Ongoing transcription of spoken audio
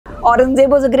Aurangzeb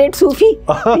was a great Sufi.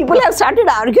 People have started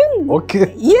arguing.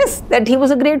 Okay. Yes, that he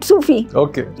was a great Sufi.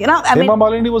 Okay. You know, I mean, Hema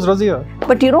Malini was Razia.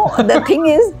 but you know, the thing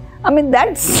is, I mean,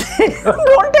 that's,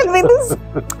 don't tell me this.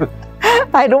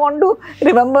 I don't want to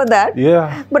remember that.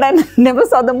 Yeah. But I never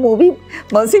saw the movie,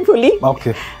 mercifully.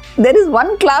 Okay. There is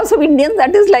one class of Indians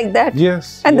that is like that.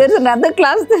 Yes. And there's another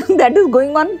class that is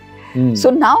going on. So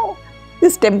now,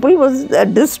 this temple was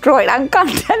destroyed. I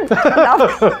can't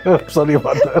tell. Sorry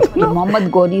about that.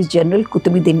 Muhammad Ghori's general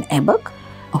Qutbuddin Aibak,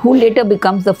 who later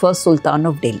becomes the first Sultan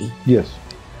of Delhi. Yes.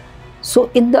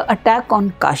 So in the attack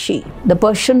on Kashi, the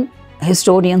Persian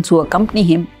historians who accompany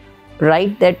him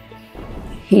write that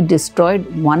he destroyed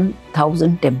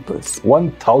 1,000 temples.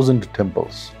 1,000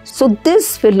 temples. So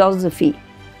this philosophy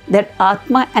that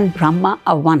Atma and Brahma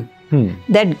are one,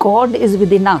 that God is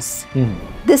within us,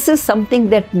 this is something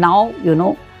that now, you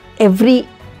know, every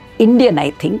Indian,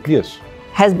 I think, Yes.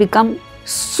 has become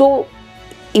so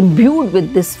imbued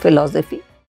with this philosophy.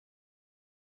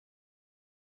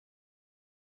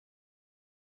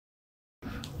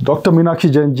 Dr.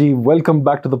 Meenakshi Jain ji, welcome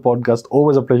back to the podcast.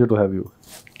 Always a pleasure to have you.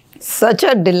 Such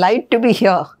a delight to be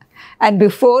here. And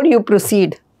before you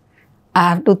proceed, I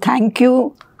have to thank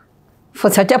you for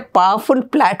such a powerful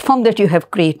platform that you have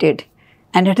created.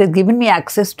 And it has given me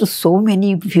access to so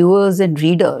many viewers and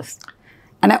readers.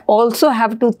 And I also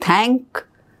have to thank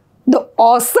the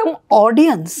awesome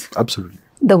audience. Absolutely.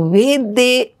 The way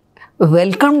they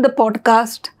welcomed the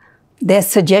podcast, their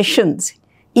suggestions,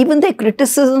 even their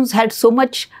criticisms had so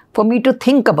much for me to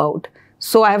think about.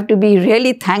 So I have to be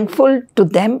really thankful to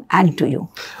them and to you.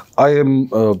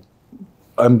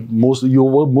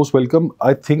 you're most welcome.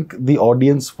 I think the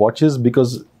audience watches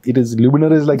because it is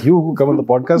luminaries like you who come on the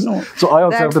podcast. No, so I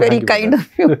also have to that's very thank you kind of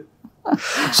you.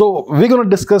 So we're going to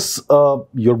discuss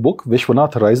your book,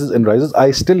 Vishwanath Rises and Rises.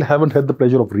 I still haven't had the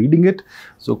pleasure of reading it.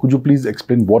 So could you please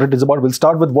explain what it is about? We'll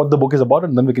start with what the book is about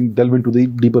and then we can delve into the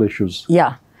deeper issues.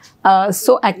 Yeah.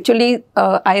 So actually,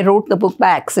 I wrote the book by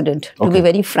accident, to be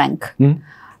very frank.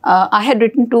 I had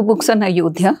written 2 books on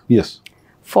Ayodhya. Yes.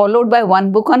 Followed by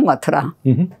 1 book on Mathura.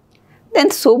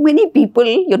 Then so many people,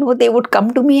 you know, they would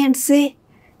come to me and say,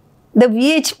 the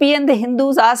VHP and the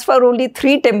Hindus asked for only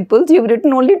 3 temples. You've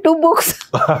written only 2 books.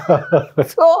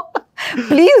 So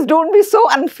please don't be so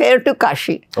unfair to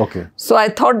Kashi. Okay. So I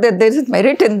thought that there is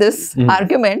merit in this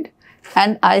argument.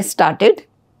 And I started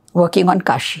working on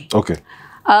Kashi. Okay.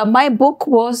 My book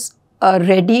was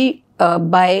ready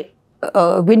by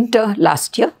winter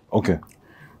last year. Okay.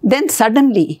 Then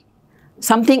suddenly,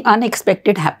 something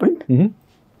unexpected happened.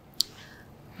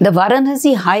 The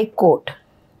Varanasi High Court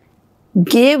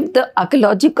gave the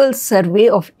Archaeological Survey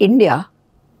of India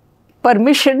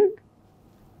permission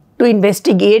to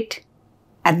investigate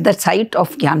at the site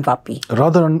of Gyanvapi.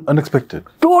 Rather unexpected.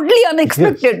 Totally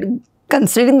unexpected,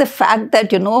 considering the fact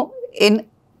that, you know, in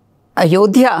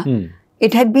Ayodhya,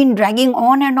 it had been dragging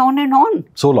on and on and on.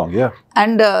 So long, yeah.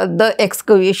 And the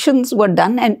excavations were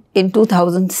done in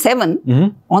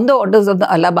 2007 on the orders of the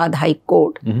Allahabad High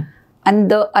Court.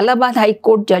 And the Allahabad High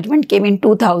Court judgment came in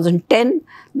 2010,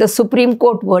 the Supreme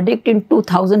Court verdict in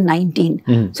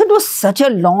 2019. So it was such a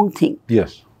long thing.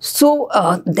 Yes. So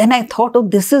then I thought, oh,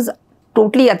 this is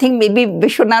totally, I think maybe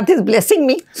Vishwanath is blessing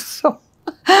me. So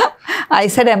I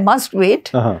said I must wait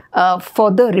for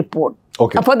the report,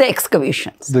 for the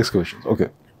excavations. The excavations, okay.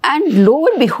 And lo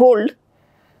and behold,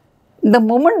 the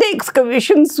moment the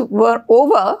excavations were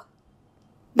over,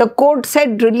 the court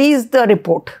said, release the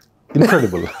report.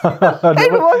 Incredible.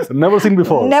 never seen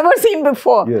before. Never seen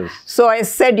before. Yes. So I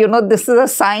said, you know, this is a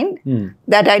sign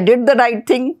that I did the right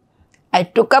thing. I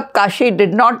took up Kashi,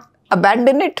 did not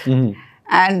abandon it.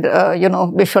 And, you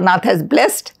know, Vishwanath has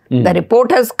blessed. The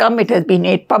report has come. It has been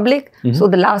made public. So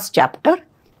the last chapter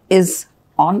is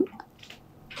on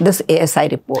this ASI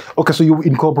report. Okay, so you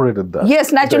incorporated that.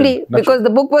 Yes, naturally, because the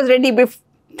book was ready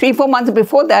 3-4 months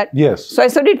before that. Yes. So I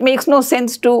said it makes no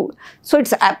sense to, so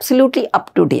it's absolutely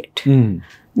up to date.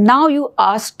 Now you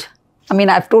asked, I mean,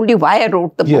 I've told you why I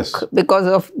wrote the book, because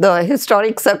of the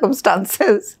historic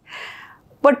circumstances.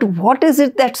 But what is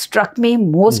it that struck me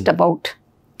most about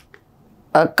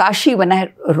Kashi when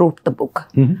I wrote the book?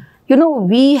 You know,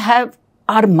 we have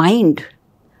our mind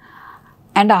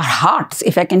and our hearts,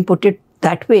 if I can put it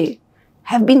that way,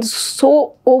 have been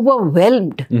so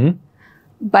overwhelmed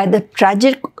by the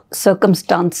tragic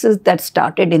circumstances that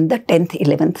started in the 10th,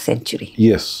 11th century.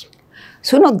 Yes.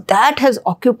 So, you know, that has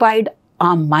occupied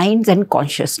our minds and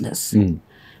consciousness. And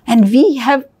we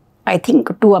have, I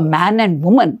think, to a man and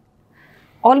woman,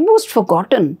 almost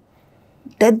forgotten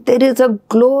that there is a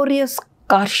glorious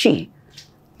Kashi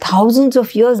thousands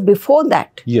of years before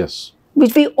that. Yes.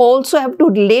 which we also have to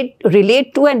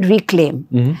relate to and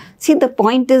reclaim. See, the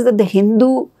point is that the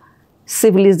Hindu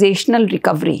civilizational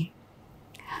recovery,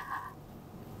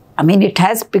 I mean, it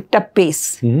has picked up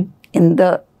pace in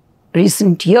the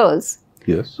recent years,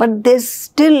 but there's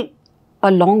still a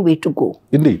long way to go.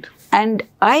 Indeed. And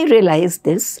I realized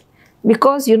this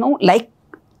because, you know, like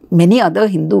many other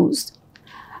Hindus,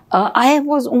 I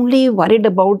was only worried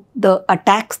about the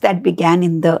attacks that began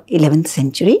in the 11th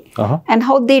century and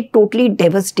how they totally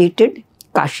devastated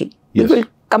Kashi. We will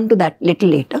come to that little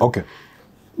later. Okay.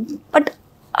 But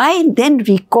I then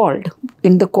recalled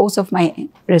in the course of my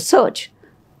research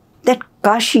that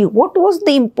Kashi, what was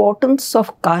the importance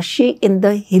of Kashi in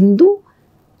the Hindu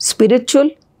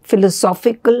spiritual,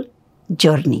 philosophical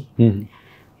journey?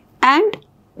 And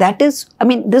that is, I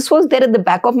mean, this was there at the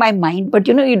back of my mind, but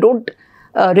you know, you don't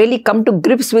really come to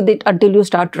grips with it until you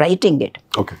start writing it.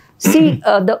 Okay. See,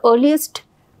 the earliest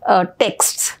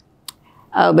texts,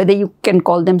 whether you can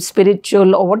call them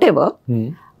spiritual or whatever,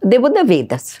 they were the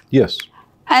Vedas. Yes.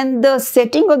 And the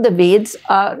setting of the Vedas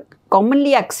are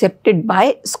commonly accepted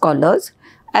by scholars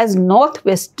as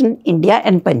northwestern India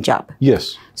and Punjab.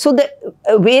 Yes. So the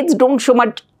Vedas don't show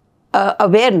much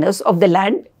awareness of the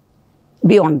land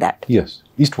beyond that. Yes,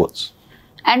 eastwards.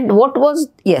 And what was,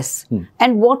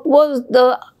 and what was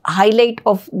the highlight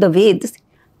of the Vedas?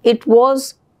 It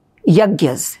was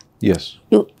yagyas. Yes.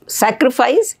 You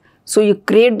sacrifice, so you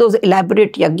create those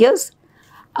elaborate yagyas,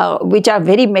 which are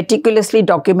very meticulously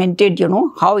documented, you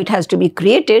know, how it has to be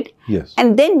created. Yes.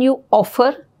 And then you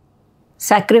offer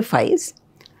sacrifice,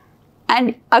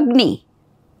 and Agni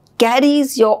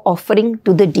carries your offering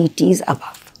to the deities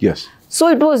above. Yes. So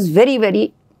it was very,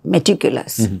 very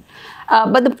meticulous.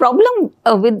 But the problem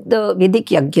with the Vedic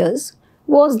yagyas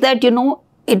was that, you know,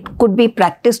 it could be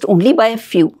practiced only by a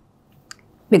few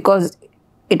because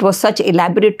it was such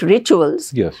elaborate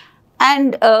rituals. Yes.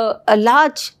 And a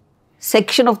large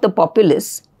section of the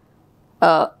populace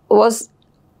was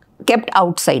kept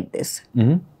outside this.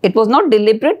 It was not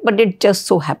deliberate, but it just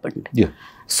so happened. Yeah.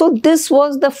 So this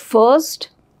was the first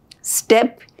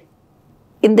step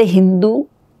in the Hindu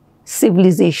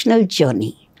civilizational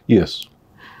journey. Yes.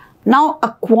 Now,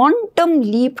 a quantum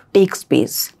leap takes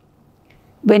place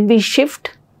when we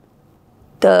shift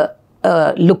the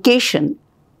location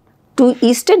to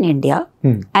eastern India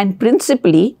and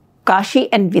principally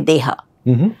Kashi and Videha.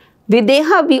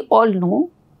 Videha, we all know,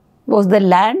 was the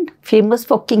land famous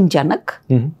for King Janak,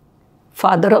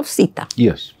 father of Sita.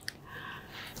 Yes.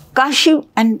 Kashi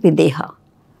and Videha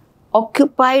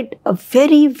occupied a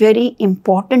very, very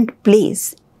important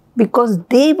place because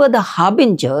they were the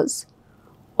harbingers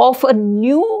of a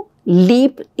new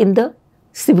leap in the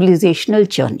civilizational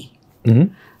journey.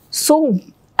 So,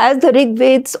 as the Rig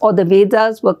Vedas or the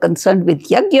Vedas were concerned with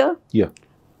Yagya,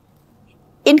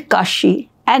 in Kashi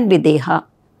and Videha,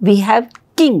 we have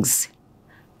kings.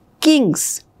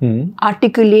 Kings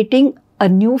articulating a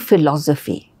new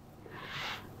philosophy.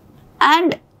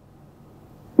 And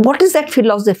what is that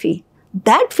philosophy?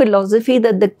 That philosophy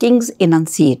that the kings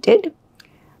enunciated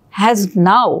has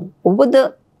now, over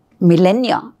the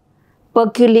millennia,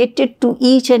 percolated to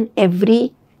each and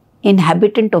every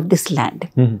inhabitant of this land.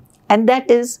 And that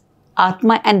is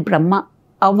Atma and Brahma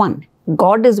are one.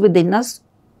 God is within us,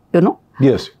 you know.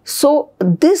 Yes. So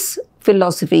this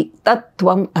philosophy, Tat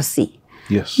Tvam Asi,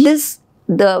 yes.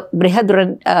 The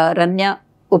Brihadaranya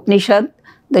Upanishad,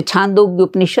 the Chandogya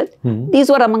Upanishad, these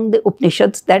were among the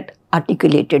Upanishads that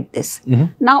articulated this.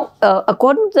 Now,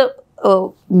 according to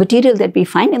the material that we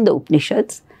find in the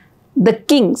Upanishads, the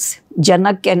kings,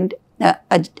 Janak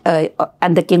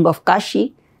and the king of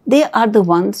Kashi, they are the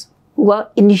ones who are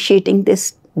initiating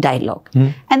this dialogue.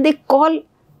 And they call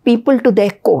people to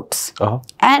their courts.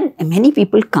 And many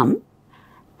people come.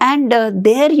 And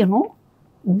there, you know,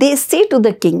 they say to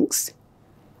the kings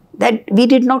that we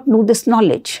did not know this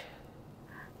knowledge.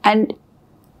 And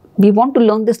we want to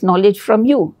learn this knowledge from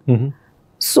you.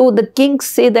 So the kings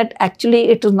say that actually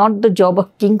it is not the job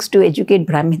of kings to educate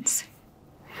Brahmins.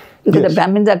 Because the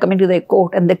Brahmins are coming to their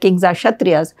court and the kings are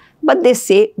Kshatriyas. But they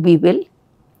say we will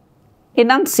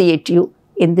enunciate you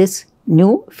in this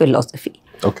new philosophy.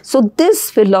 So this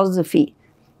philosophy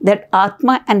that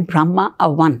Atma and Brahma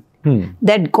are one,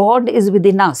 that God is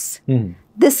within us,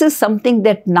 this is something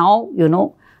that now, you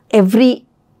know, every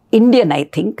Indian, I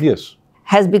think,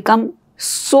 has become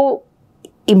so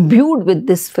imbued with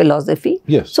this philosophy.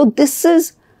 So this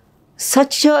is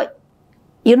such a,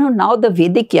 you know, now the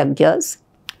Vedic yagyas,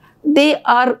 they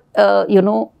are, you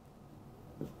know,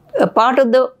 a part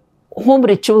of the home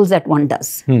rituals that one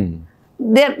does.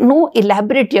 there are no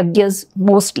elaborate yagyas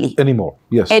mostly. Anymore,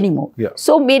 yes. Anymore. Yeah.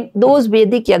 So those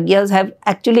Vedic yagyas have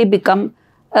actually become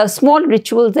small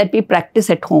rituals that we practice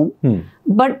at home.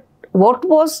 But what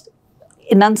was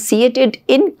enunciated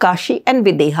in Kashi and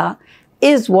Videha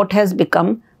is what has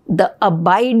become the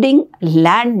abiding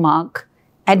landmark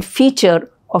and feature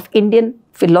of Indian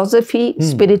philosophy,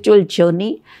 spiritual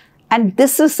journey. And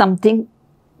this is something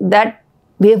that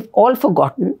we have all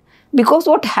forgotten, because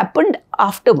what happened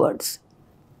afterwards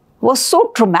was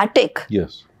so traumatic.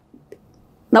 Yes.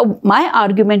 Now, my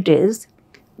argument is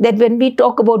that when we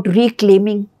talk about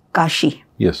reclaiming Kashi,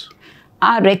 yes,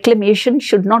 our reclamation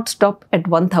should not stop at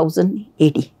 1000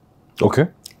 AD. Okay.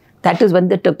 That is when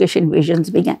the Turkish invasions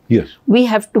began. Yes. We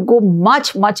have to go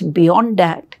much, much beyond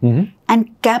that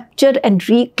and capture and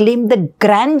reclaim the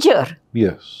grandeur.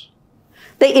 Yes.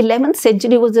 The 11th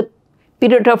century was a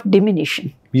period of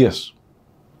diminution. Yes.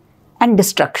 And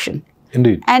destruction.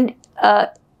 Indeed. And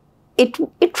it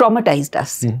traumatized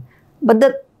us. But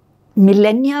the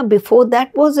millennia before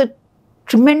that was a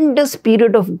tremendous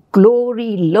period of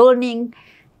glory, learning,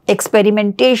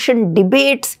 experimentation,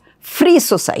 debates, free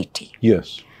society.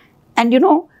 Yes. And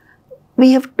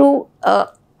we have to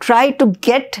try to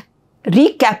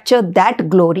recapture that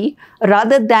glory,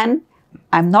 rather than,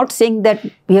 I'm not saying that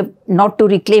we have not to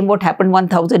reclaim what happened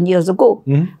 1000 years ago,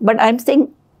 but I'm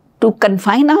saying to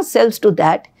confine ourselves to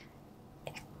that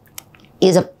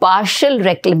is a partial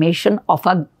reclamation of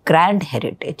our grand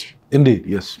heritage. Indeed,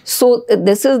 yes. So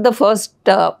this is the first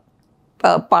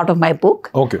part of my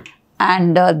book. Okay.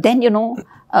 And then,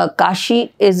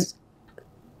 Kashi is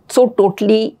so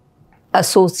totally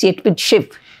associated with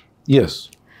Shiv. Yes.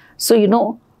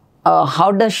 So,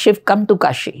 how does Shiv come to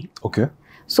Kashi? Okay.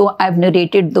 So I've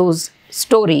narrated those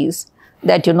stories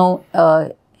that,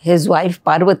 his wife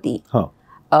Parvati,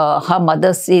 her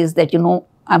mother says that,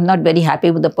 I'm not very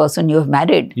happy with the person you have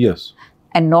married. Yes.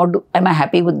 And nor am I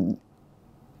happy with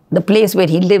the place where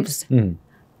he lives.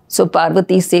 So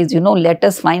Parvati says, let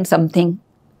us find something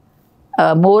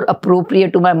more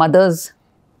appropriate to my mother's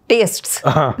tastes.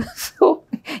 So,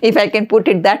 if I can put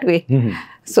it that way.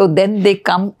 So then they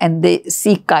come and they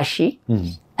see Kashi.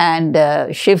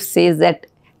 And Shiv says that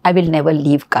I will never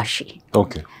leave Kashi.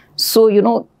 Okay. So,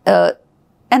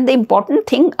 and the important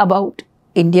thing about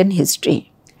Indian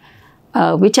history,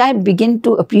 which I begin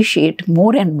to appreciate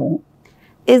more and more,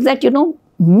 is that,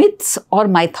 myths or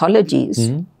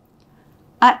mythologies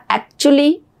are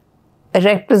actually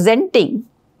representing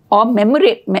or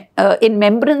in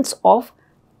remembrance of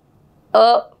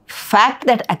a fact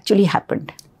that actually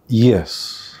happened.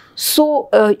 Yes. So,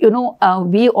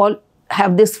 we all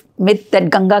have this myth that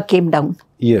Ganga came down.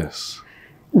 Yes.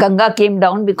 Ganga came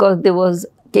down because there was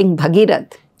King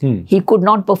Bhagirath. He could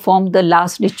not perform the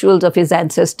last rituals of his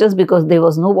ancestors because there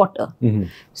was no water.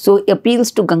 So he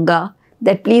appeals to Ganga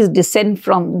that please descend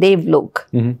from Devlok,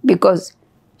 because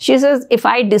she says, if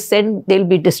I descend, there will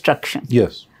be destruction.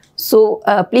 Yes. So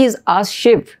please ask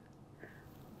Shiv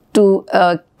to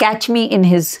catch me in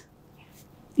his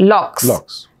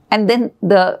locks. And then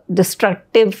the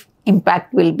destructive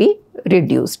impact will be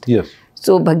reduced. Yes.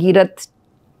 So Bhagirath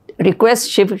requests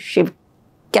Shiv. Shiv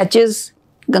catches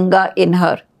Ganga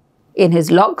in his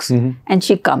locks, and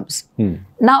she comes.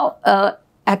 Now,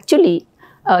 actually,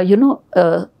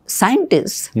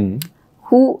 scientists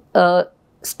who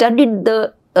studied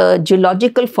the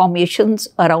geological formations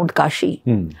around Kashi,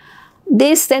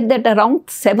 they said that around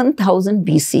 7000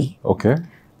 BC,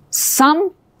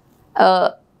 some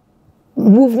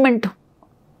movement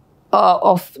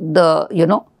of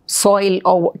the soil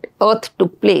or earth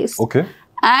took place,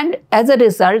 and as a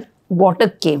result, water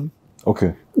came.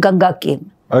 Ganga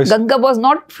came. Ganga was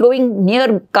not flowing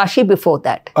near Kashi before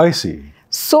that. I see.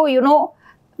 So,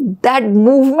 that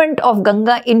movement of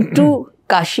Ganga into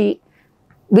Kashi,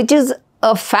 which is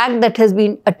a fact that has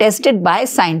been attested by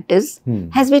scientists,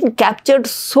 has been captured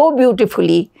so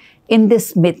beautifully in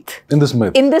this myth.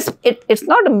 It's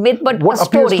not a myth, but what a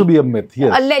story. Appears to be a myth,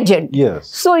 yes. A legend. Yes.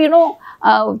 So,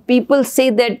 people say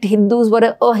that Hindus were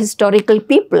a ahistorical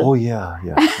people. Oh, yeah.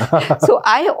 So,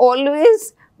 I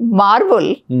always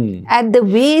marvel at the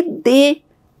way they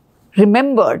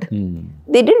remembered.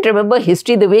 They didn't remember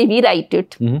history the way we write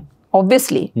it,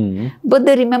 obviously. But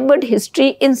they remembered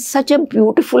history in such a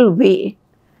beautiful way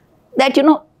that,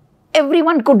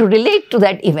 everyone could relate to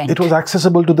that event. It was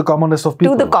accessible to the commonest of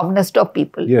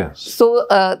people. Yes. So,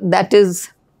 that is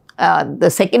the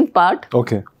second part.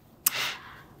 Okay.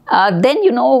 Then,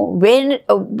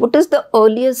 what is the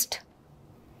earliest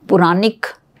Puranic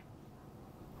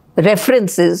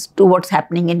references to what's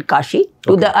happening in Kashi,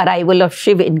 to the arrival of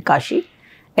Shiv in Kashi,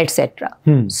 etc.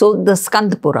 So, the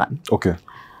Skand Puran.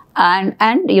 And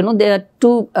there are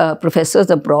two professors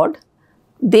abroad.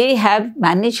 They have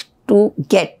managed to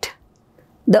get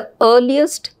the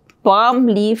earliest palm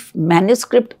leaf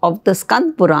manuscript of the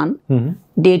Skand Puran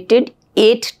dated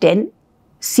 810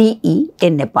 CE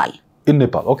in Nepal. In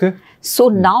Nepal, okay. So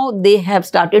now they have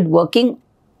started working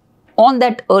on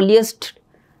that earliest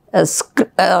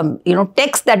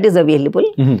text that is available,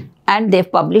 and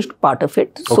they've published part of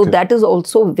it. So that is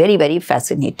also very, very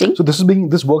fascinating. So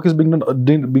this work is being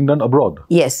done abroad.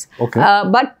 Yes. Okay.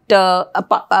 But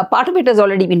a part of it has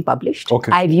already been published.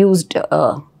 Okay. I've used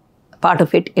part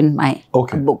of it in my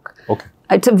book. Okay.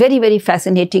 It's a very, very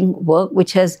fascinating work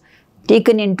which has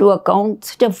taken into account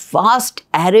such a vast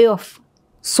array of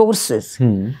sources.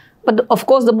 But of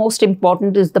course, the most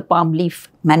important is the palm leaf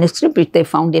manuscript which they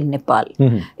found in Nepal.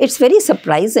 It's very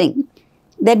surprising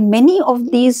that many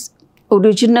of these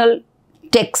original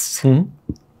texts,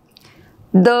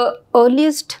 the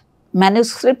earliest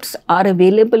manuscripts are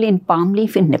available in palm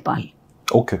leaf in Nepal.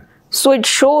 Okay. So it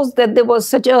shows that there was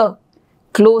such a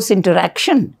close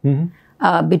interaction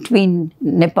between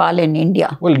Nepal and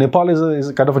India. Well, Nepal is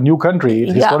a kind of a new country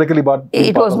historically, but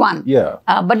it was one. Yeah.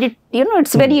 But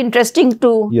it's very interesting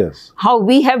to how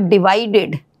we have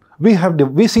divided.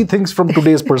 We see things from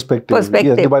today's perspective.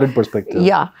 Yes, divided perspective.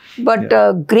 Yeah.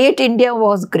 But great India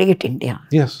was great India.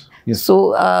 Yes. Yes.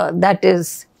 So that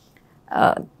is.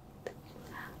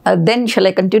 Then shall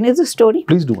I continue the story?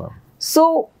 Please do, ma'am.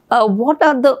 So what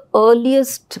are the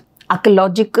earliest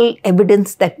archaeological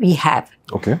evidence that we have?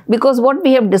 Okay. Because what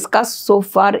we have discussed so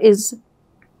far is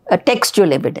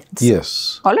textual evidence.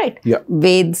 Yes. All right. Yeah.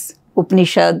 Veds,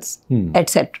 Upanishads,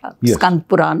 etc. Yes. Skand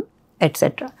Puran,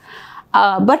 etc.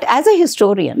 But as a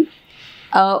historian,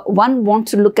 one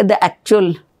wants to look at the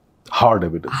actual hard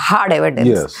evidence. Hard evidence.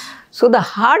 Yes. So the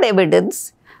hard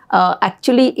evidence,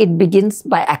 actually, it begins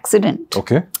by accident.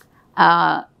 Okay.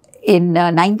 In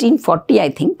 1940, I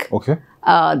think. Okay.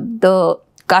 The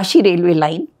Kashi railway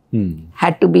line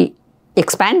had to be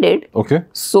expanded. Okay.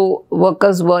 So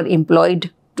workers were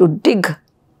employed to dig,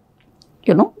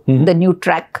 the new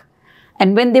track.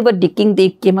 And when they were digging, they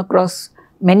came across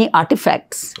many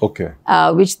artifacts. Okay.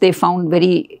 Which they found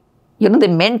very, they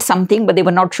meant something, but they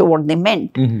were not sure what they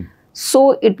meant.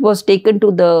 So it was taken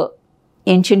to the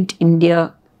Ancient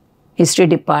India History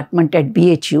Department at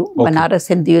BHU, Banaras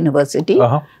Hindu University.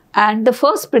 And the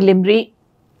first preliminary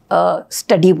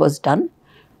study was done.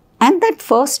 And that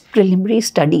first preliminary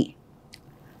study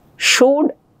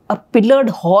showed a pillared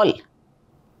hall.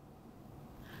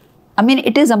 I mean,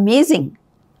 it is amazing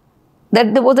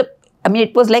that there was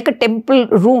it was like a temple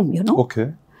room,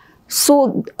 Okay.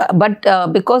 So,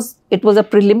 but because it was a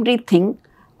preliminary thing,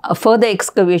 further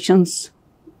excavations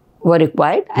were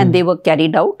required and they were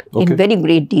carried out in very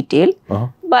great detail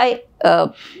by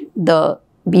the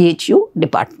BHU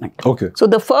department. Okay. So,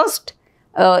 the first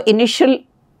initial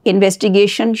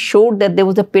investigation showed that there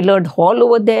was a pillared hall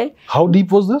over there. How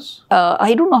deep was this?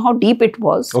 I don't know how deep it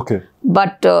was. Okay.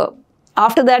 But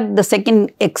after that, the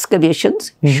second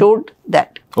excavations showed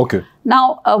that. Okay.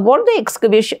 Now, what the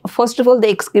excavation, first of all, the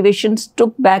excavations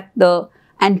took back the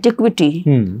antiquity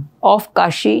of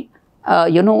Kashi,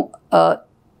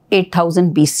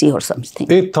 8,000 BC or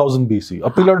something. 8,000 BC.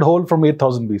 A pillared hole from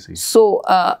 8,000 BC. So,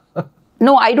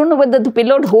 no, I don't know whether the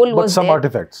pillared hole was some there,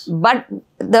 artifacts. But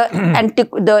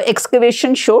the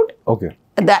excavation showed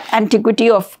the antiquity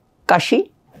of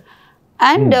Kashi.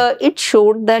 And it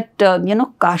showed that,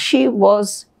 Kashi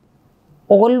was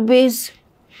always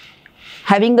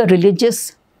having a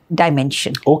religious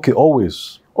dimension. Okay,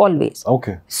 always. Always.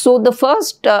 Okay. So the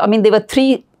first, there were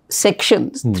three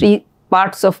sections, three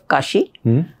parts of Kashi.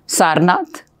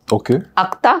 Sarnath,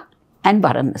 Akta and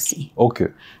Varanasi. Okay.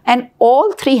 And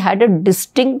all three had a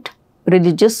distinct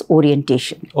religious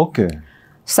orientation. Okay.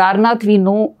 Sarnath, we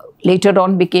know, later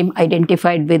on became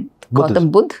identified with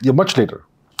Gautam Buddha. Yeah, much later.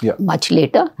 Yeah. Much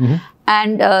later.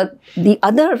 And the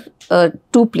other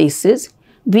two places,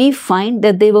 we find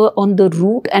that they were on the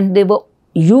route and they were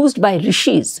used by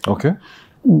rishis. Okay.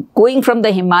 Going from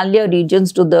the Himalaya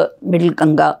regions to the Middle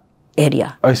Ganga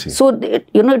area. I see. So,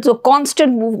 it's a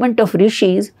constant movement of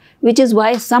rishis, which is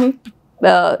why some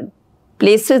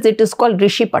places it is called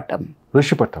Rishipatam.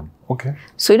 Rishipatam, okay.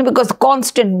 So, because the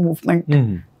constant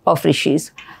movement of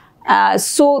rishis.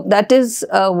 So, that is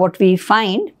what we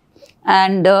find.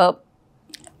 And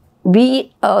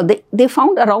they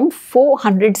found around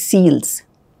 400 seals.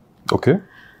 Okay.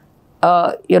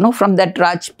 From that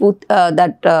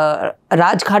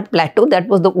Rajghat plateau, that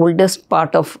was the oldest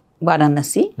part of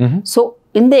Varanasi. So,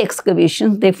 in the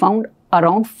excavations, they found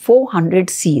around 400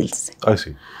 seals. I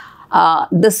see.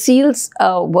 The seals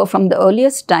were from the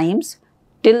earliest times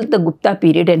till the Gupta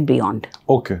period and beyond.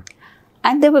 Okay.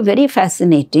 And they were very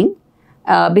fascinating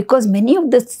because many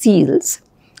of the seals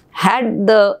had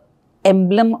the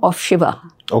emblem of Shiva.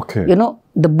 Okay. You know,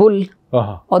 the bull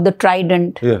or the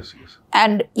trident. Yes, yes.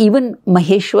 And even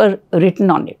Maheshwar written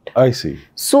on it. I see.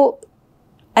 So,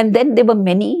 and then there were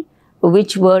many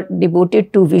which were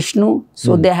devoted to Vishnu.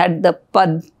 So they had the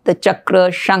Pad, the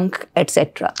Chakra, Shankh,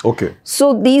 etc. Okay.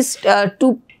 So these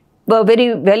two were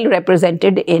very well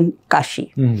represented in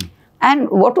Kashi. And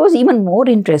what was even more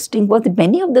interesting was that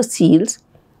many of the seals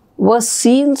were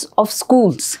seals of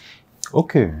schools.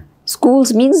 Okay.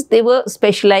 Schools means they were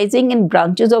specializing in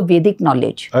branches of Vedic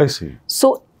knowledge. I see.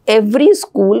 So every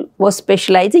school was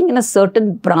specializing in a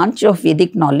certain branch of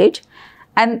Vedic knowledge,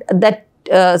 and that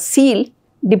seal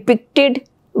depicted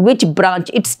which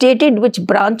branch, it stated which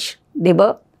branch they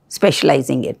were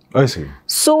specializing in. I see.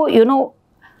 So, you know,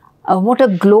 what a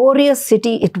glorious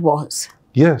city it was.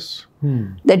 Yes.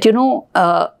 That, you know,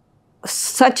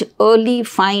 such early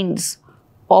finds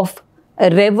of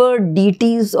revered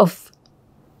deities of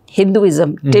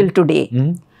Hinduism till today,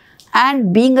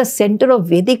 and being a center of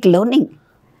Vedic learning.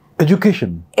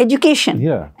 Education. Education.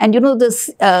 Yeah. And, you know,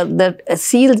 the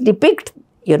seals depict,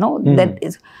 you know, that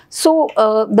is. So,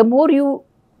 the more you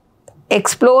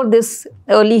explore this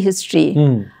early history,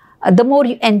 the more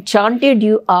enchanted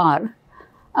you are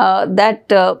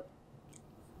that,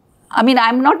 I mean,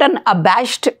 I'm not an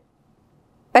abashed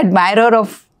admirer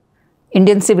of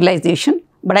Indian civilization,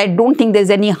 but I don't think there's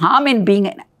any harm in being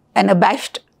an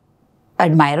abashed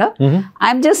admirer.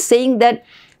 I'm just saying that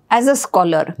as a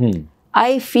scholar,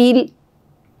 I feel,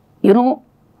 you know,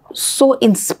 so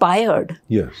inspired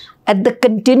at the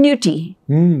continuity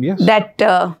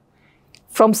that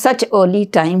from such early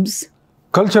times.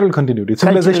 Cultural continuity,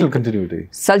 civilizational continuity.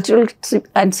 Cultural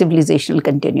and civilizational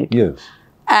continuity. Yes.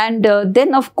 And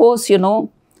then, of course, you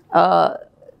know,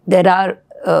 there are,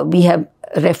 we have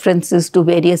references to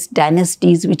various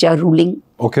dynasties which are ruling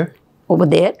over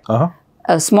there.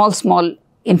 Small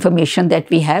information that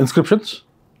we have. Inscriptions?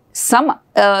 Some,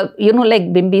 you know,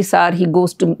 like Bimbisar, he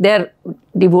goes to, they're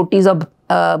devotees of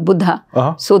Buddha.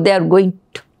 So they are going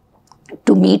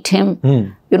to meet him.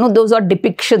 You know, those are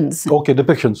depictions. Okay,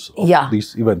 depictions of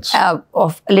these events.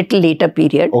 Of a little later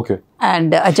period. Okay.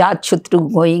 And Ajat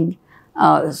Shutru going.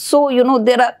 So, you know,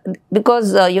 there are,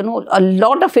 because, you know, a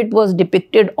lot of it was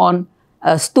depicted on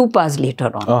stupas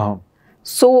later on.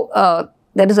 So,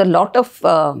 there is a lot of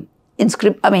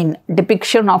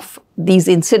depiction of these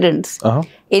incidents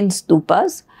in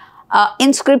stupas.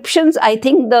 Inscriptions, I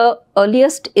think the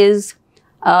earliest is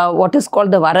what is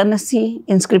called the Varanasi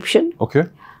inscription. Okay.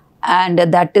 And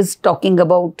that is talking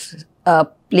about a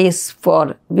place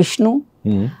for Vishnu.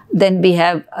 Then we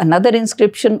have another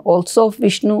inscription also of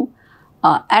Vishnu.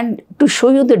 And to show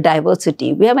you the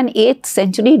diversity, we have an 8th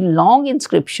century long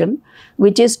inscription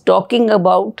which is talking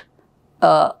about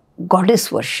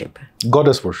goddess worship.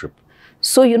 Goddess worship.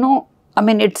 So, you know, I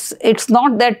mean, it's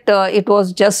not that it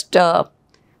was just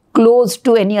closed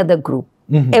to any other group.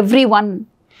 Everyone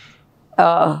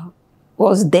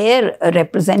was there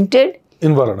represented.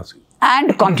 In Varanasi.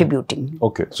 And contributing.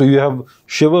 Okay. So you have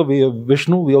Shiva, we have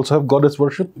Vishnu, we also have goddess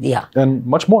worship. Yeah. And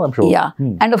much more, I'm sure. Yeah.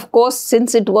 And of course,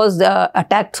 since it was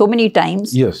attacked so many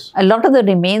times, a lot of the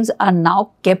remains are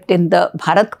now kept in the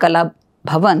Bharat Kala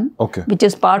Bhavan, which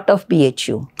is part of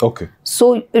BHU. Okay.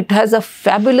 So it has a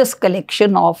fabulous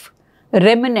collection of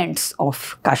remnants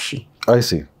of Kashi. I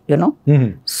see. You know?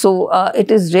 So it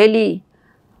is really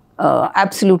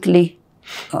absolutely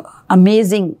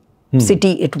amazing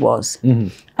city it was.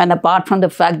 And apart from the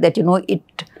fact that, you know,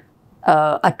 it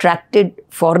attracted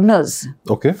foreigners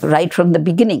right from the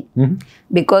beginning.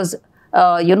 Because,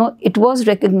 you know, it was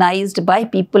recognized by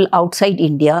people outside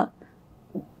India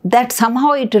that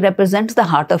somehow it represents the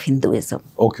heart of Hinduism.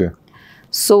 Okay.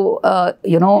 So,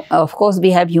 you know, of course,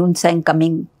 we have Yun Sang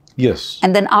coming. Yes.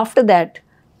 And then after that,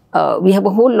 we have a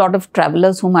whole lot of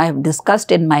travelers whom I have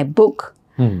discussed in my book.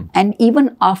 And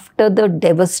even after the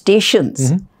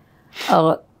devastations,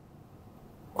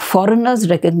 foreigners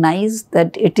recognize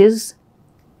that it is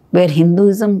where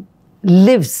Hinduism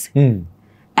lives.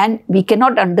 And we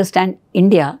cannot understand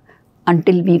India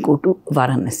until we go to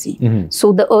Varanasi.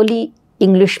 So the early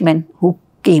Englishmen who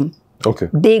came,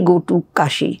 they go to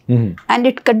Kashi. And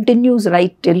it continues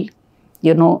right till,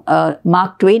 you know,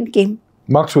 Mark Twain came.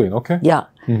 Mark Twain, okay. Yeah.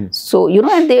 So, you know,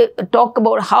 and they talk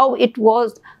about how it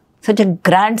was such a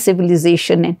grand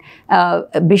civilization.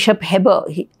 And Bishop Heber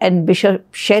and Bishop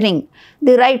Shering,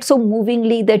 they write so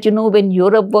movingly that, you know, when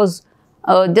Europe was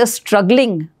just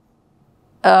struggling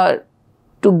to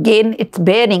gain its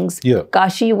bearings,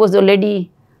 Kashi was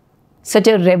already such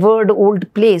a revered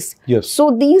old place. Yes.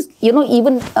 So these,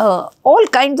 even all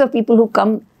kinds of people who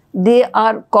come, they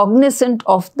are cognizant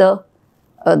of the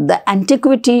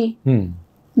antiquity,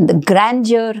 the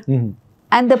grandeur,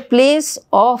 and the place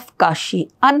of Kashi,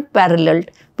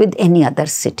 unparalleled with any other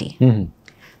city.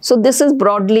 So this is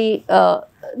broadly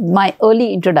my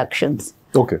early introductions.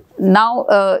 Okay. Now,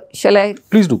 shall I?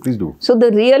 Please do. So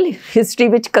the real history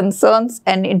which concerns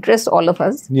and interests all of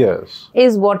us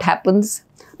is what happens.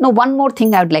 Now, one more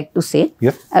thing I would like to say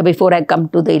before I come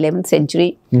to the 11th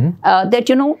century,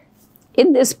 that,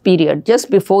 in this period, just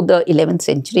before the 11th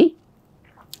century,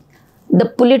 the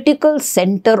political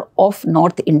center of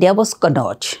North India was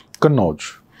Kannauj.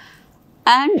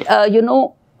 And,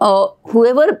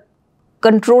 whoever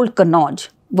controlled Kannauj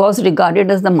was regarded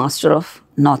as the master of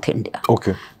North India.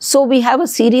 Okay. So we have a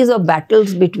series of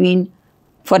battles between,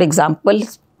 for example,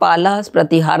 Palas,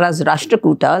 Pratiharas,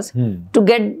 Rashtrakutas to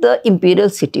get the imperial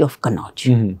city of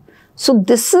Kannauj. So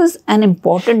this is an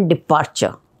important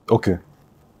departure. Okay.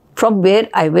 From where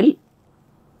I will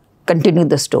continue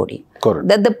the story. Correct.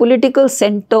 That the political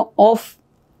center of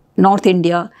North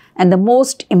India and the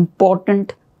most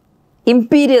important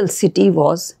imperial city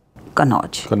was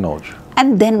Kannauj.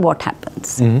 And then what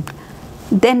happens?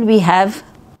 Then we have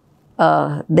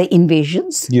the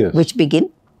invasions which begin.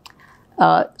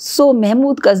 So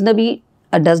Mahmud Ghaznavi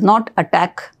does not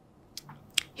attack,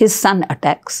 his son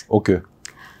attacks. Okay.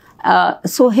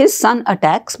 So his son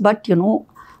attacks, but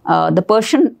the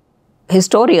Persian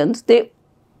historians, they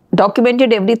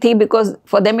documented everything because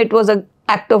for them it was an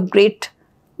act of great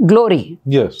glory.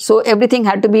 Yes. So everything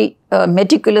had to be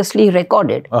meticulously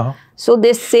recorded. So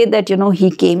they say that, he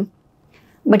came,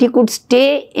 but he could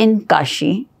stay in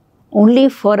Kashi only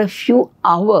for a few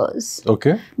hours.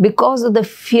 Okay. Because of the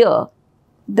fear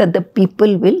that the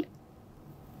people will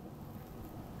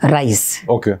rise.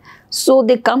 Okay. So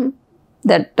they come,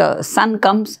 that son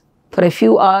comes for a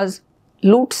few hours,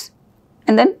 loots,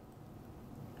 and then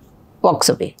walks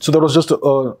away. So that was just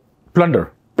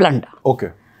plunder? Plunder.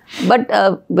 Okay.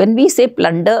 But when we say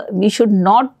plunder, we should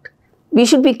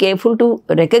be careful to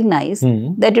recognize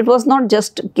that it was not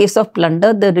just a case of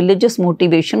plunder, the religious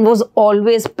motivation was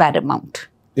always paramount.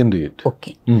 Indeed.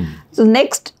 Okay. So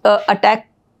next attack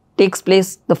takes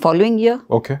place the following year.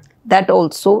 Okay. That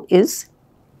also is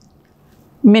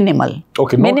minimal.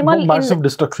 Okay, minimal no massive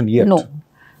destruction yet. No.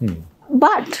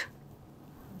 But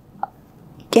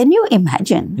can you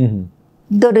imagine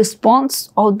the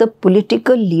response of the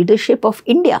political leadership of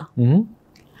India?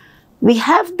 We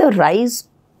have the rise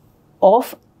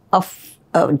of a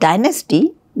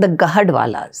dynasty, the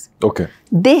Gahadwalas. Okay.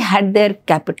 They had their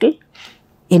capital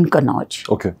in Kannauj.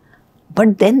 Okay.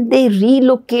 But then they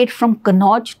relocate from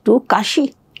Kannauj to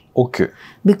Kashi. Okay.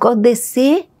 Because they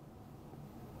say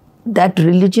that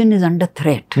religion is under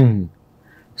threat.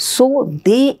 So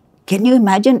can you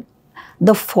imagine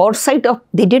the foresight of,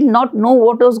 they did not know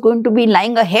what was going to be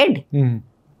lying ahead.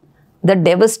 The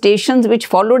devastations which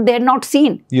followed, they had not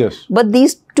seen. Yes. But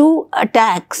these two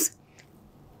attacks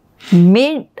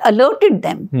alerted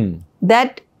them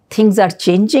that things are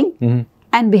changing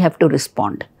and we have to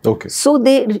respond. Okay. So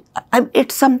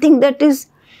it's something that is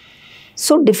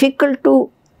so difficult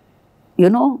to,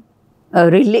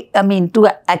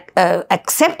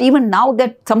 accept even now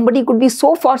that somebody could be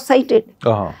so farsighted.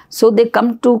 So they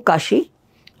come to Kashi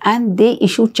and they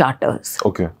issue charters.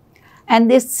 Okay. And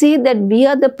they say that we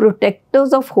are the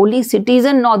protectors of holy cities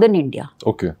in northern India.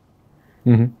 Okay.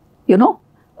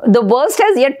 The worst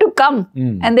has yet to come.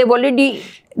 And they've already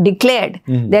declared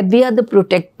that we are the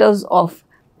protectors of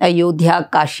Ayodhya,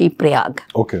 Kashi, Prayag.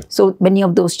 Okay. So many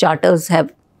of those charters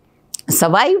have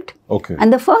survived. Okay.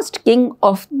 And the first king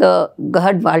of the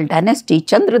Gahadwal dynasty,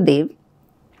 Chandradev,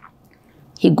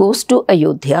 he goes to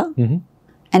Ayodhya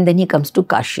and then he comes to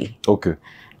Kashi. Okay.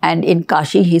 And in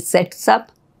Kashi, he sets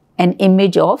up an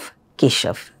image of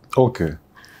Keshav. Okay.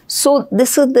 So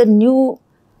this is the new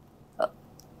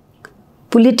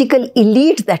political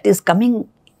elite that is coming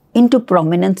into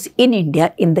prominence in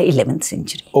India in the 11th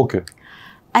century. Okay.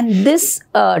 And this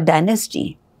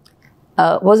dynasty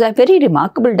was a very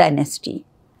remarkable dynasty.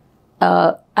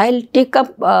 I'll take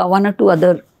up one or two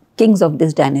other kings of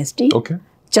this dynasty. Okay.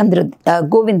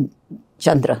 Govind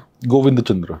Chandra. Govind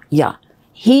Chandra. Yeah.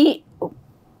 He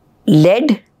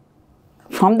led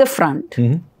from the front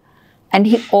and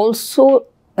he also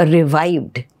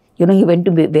revived. He went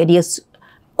to various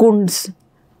kunds,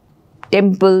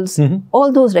 temples,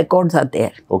 all those records are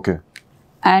there. Okay.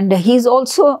 And he's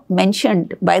also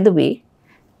mentioned, by the way,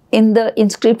 in the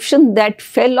inscription that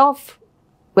fell off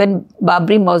when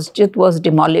Babri Masjid was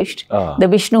demolished, the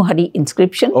Vishnu Hari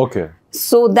inscription. Okay.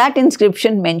 So that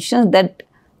inscription mentions that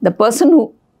the person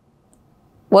who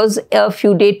was a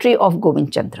feudatory of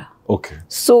Govind Chandra. Okay.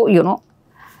 So,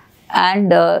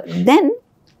 and then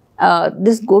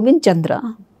this Govind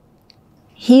Chandra,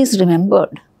 he is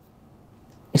remembered.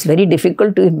 It's very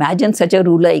difficult to imagine such a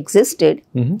ruler existed.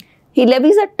 He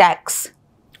levies a tax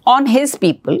on his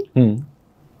people,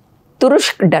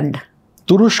 Turushk Dand.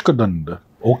 Turushk Dand.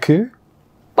 Okay.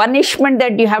 Punishment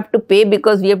that you have to pay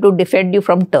because we have to defend you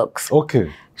from Turks.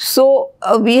 Okay. So,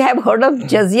 we have heard of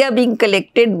jizya being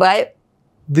collected by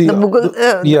the Mughal,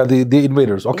 the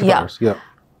invaders, occupiers. Yeah.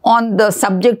 On the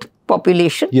subject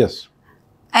population. Yes.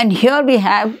 And here we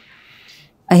have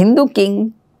a Hindu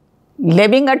king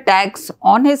levying a tax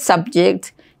on his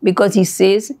subjects because he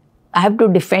says, I have to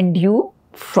defend you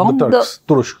from the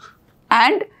Turushk.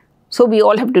 And so we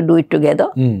all have to do it together.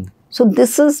 So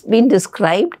this has been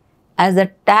described as a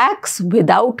tax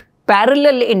without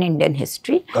parallel in Indian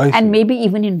history and maybe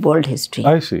even in world history.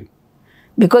 I see.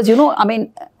 Because, I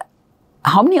mean,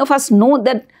 how many of us know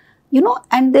that,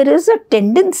 and there is a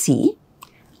tendency,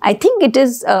 I think it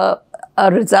is a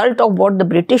result of what the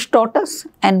British taught us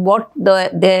and what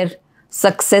their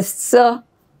successor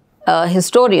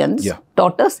historians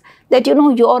taught us, that,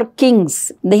 your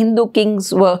kings, the Hindu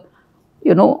kings were,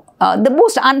 the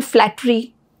most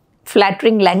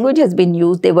flattering language has been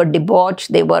used. They were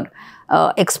debauched, they were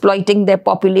exploiting their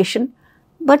population.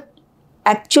 But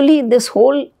actually, this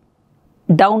whole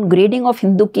downgrading of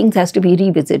Hindu kings has to be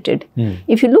revisited.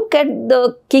 If you look at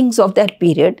the kings of that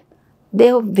period,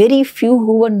 there were very few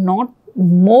who were not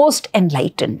most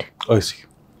enlightened. I see.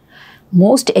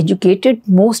 Most educated,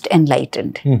 most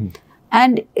enlightened.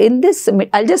 And in this,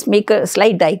 I'll just make a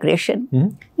slight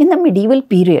digression. In the medieval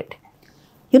period,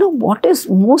 what is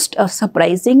most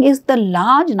surprising is the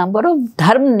large number of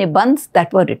dharm nibandhs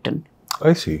that were written.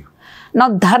 I see. Now,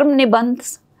 dharm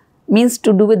nibandhs means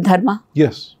to do with dharma.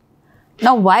 Yes.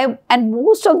 Now, why? And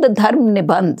most of the dharm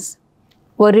nibandhs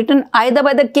were written either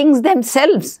by the kings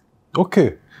themselves.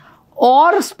 Okay.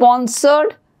 Or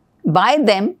sponsored by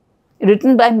them,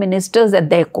 written by ministers at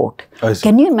their court. I see.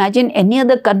 Can you imagine any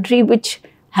other country which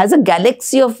has a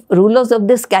galaxy of rulers of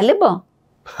this caliber?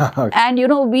 And,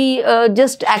 we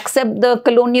just accept the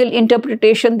colonial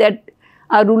interpretation that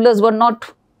our rulers were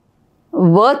not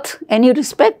worth any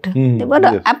respect. They were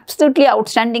an absolutely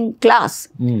outstanding class.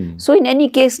 So, in any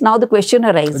case, now the question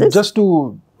arises. Just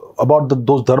about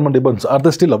those dharma nibandhs, are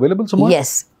they still available somewhere?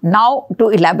 Yes. Now, to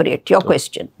elaborate your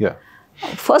question. Yeah.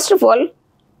 First of all,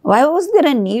 why was there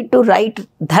a need to write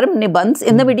dharma nibandhs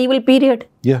in the medieval period?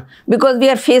 Yeah. Because we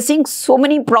are facing so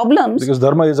many problems. Because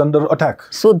dharma is under attack.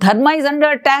 So, dharma is under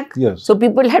attack. Yes. So,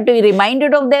 people have to be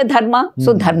reminded of their dharma.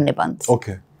 So, dharma nibandhs.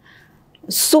 Okay.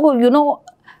 So,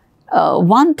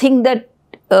 one thing that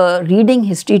reading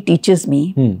history teaches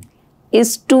me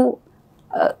is to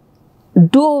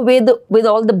do away with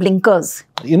all the blinkers.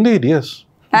 Indeed, yes.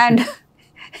 And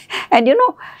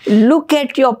look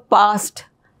at your past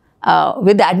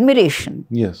with admiration.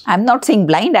 Yes. I'm not saying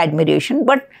blind admiration,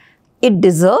 but it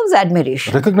deserves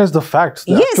admiration. Recognize the facts.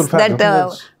 The actual facts.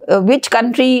 That which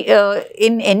country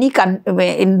in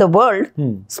in the world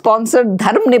sponsored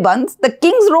dharma nibandhs. The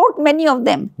kings wrote many of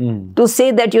them to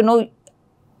say that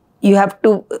you have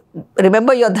to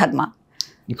remember your dharma.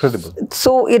 Incredible.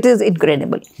 So it is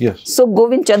incredible. Yes. So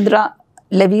Govind Chandra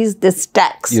levies this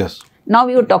tax. Yes. Now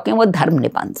we are talking about dharma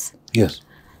nibandhs. Yes.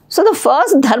 So the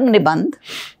first dharma nibandh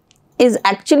is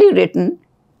actually written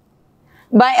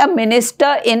by a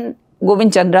minister in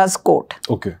Govind Chandra's court.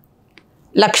 Okay.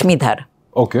 Lakshmidhar.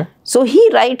 Okay. So he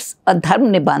writes a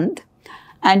dharma nibandh,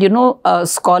 and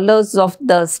scholars of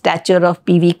the stature of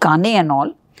P.V. Kane and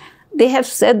all, they have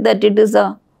said that it is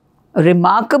a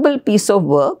remarkable piece of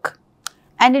work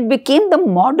and it became the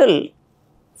model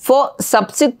for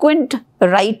subsequent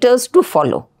writers to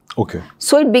follow. Okay.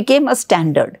 So it became a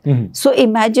standard. So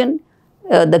imagine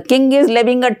the king is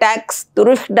levying a tax,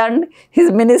 Turush Dand,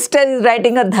 his minister is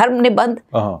writing a dharma nibandh.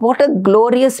 What a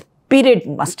glorious period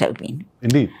must have been.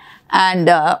 Indeed. And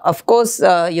of course,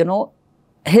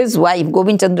 his wife,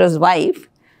 Govind Chandra's wife,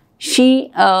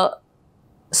 she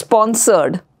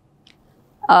sponsored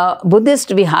a Buddhist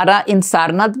vihara in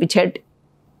Sarnath, which had,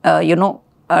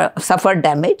 suffered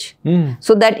damage.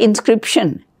 So that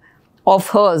inscription of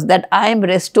hers, that I am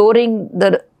restoring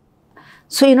the...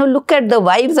 So, look at the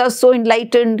wives are so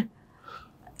enlightened.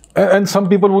 And some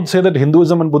people would say that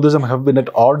Hinduism and Buddhism have been at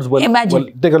odds. Imagine.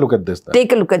 Well, take a look at this then.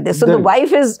 Take a look at this. So the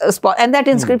wife is... and that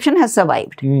inscription has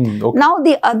survived. Okay. Now,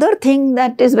 the other thing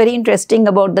that is very interesting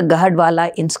about the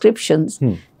Gahadwala inscriptions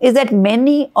is that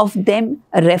many of them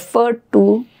refer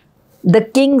to the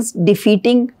kings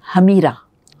defeating Hamira.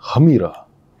 Hamira.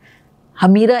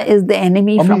 Hamira is the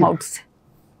enemy from outside.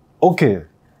 Okay.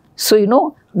 So, you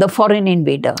know, the foreign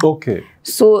invader. Okay.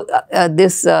 So,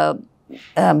 this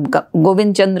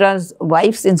Govind Chandra's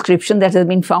wife's inscription that has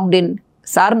been found in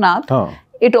Sarnath,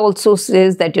 it also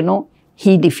says that, you know,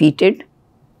 he defeated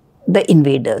the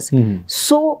invaders.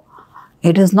 So,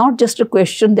 it is not just a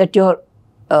question that you're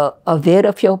aware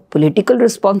of your political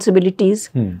responsibilities,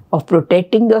 of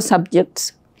protecting your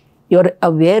subjects. You're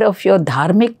aware of your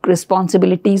dharmic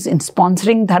responsibilities in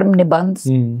sponsoring dharm nibandhs.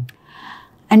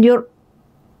 And you're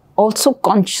also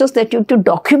conscious that you have to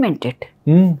document it.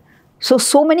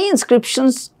 So many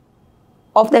inscriptions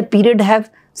of that period have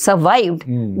survived,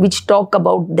 which talk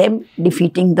about them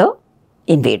defeating the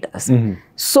invaders.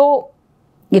 So,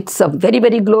 it's a very,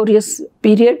 very glorious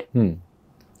period.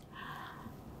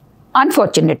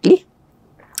 Unfortunately,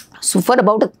 so for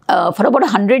about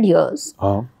 100 years,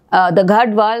 the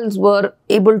Ghadwals were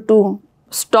able to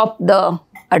stop the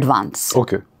advance.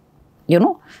 Okay. You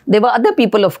know, there were other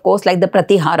people, of course, like the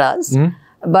Pratiharas,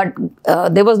 but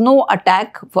there was no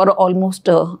attack for almost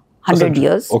 100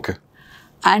 years. Okay.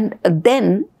 And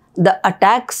then the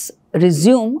attacks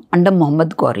resume under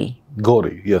Muhammad Ghori.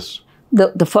 Ghori, yes.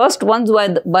 The first ones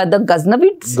were by the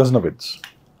Ghaznavids. Ghaznavids.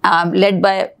 Led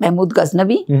by Mahmud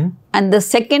Ghaznavi. And the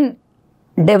second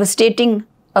devastating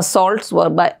assaults were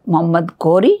by Muhammad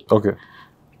Ghori. Okay.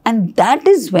 And that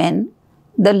is when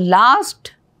the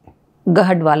last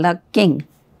Ghadwala king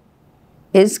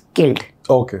is killed.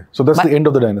 Okay. So that's the end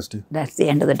of the dynasty. That's the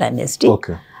end of the dynasty.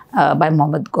 Okay. By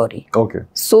Muhammad Ghori. Okay.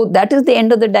 So that is the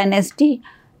end of the dynasty.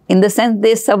 In the sense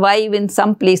they survive in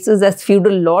some places as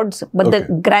feudal lords, but the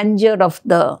grandeur of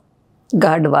the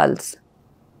Ghadwals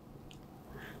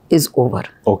is over.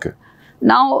 Okay.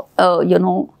 Now, you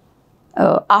know,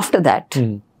 after that,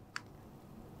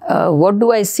 what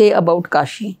do I say about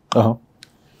Kashi?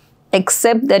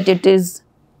 Except that it is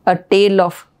a tale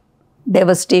of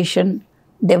devastation,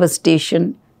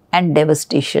 devastation and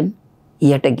devastation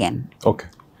yet again. Okay.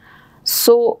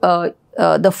 So,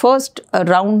 the first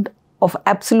round of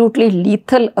absolutely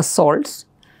lethal assaults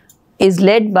is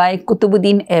led by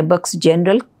Qutbuddin Aibak's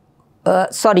general,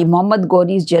 Muhammad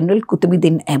Ghori's general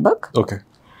Qutbuddin Aibak,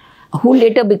 who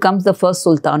later becomes the first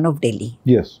Sultan of Delhi.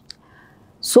 Yes.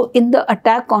 So, in the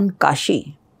attack on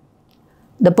Kashi,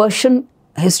 the Persian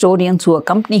historians who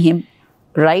accompany him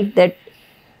write that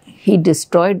he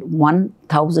destroyed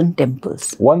 1,000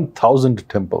 temples. 1,000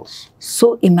 temples.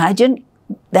 So, imagine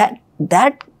that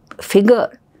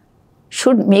figure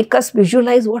should make us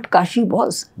visualize what Kashi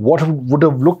was. What it would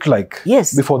have looked like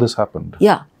before this happened.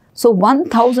 Yeah. So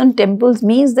 1,000 temples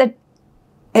means that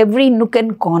every nook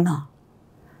and corner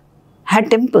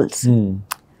had temples.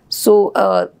 So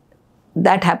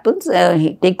that happens.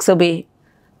 He takes away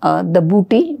the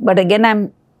booty. But again,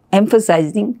 I'm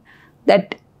emphasizing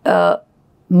that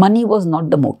money was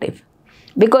not the motive.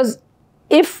 Because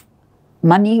if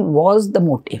money was the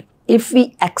motive, if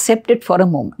we accept it for a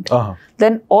moment,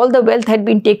 then all the wealth had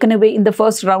been taken away in the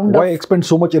first round. Why expend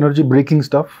so much energy breaking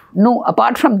stuff? No,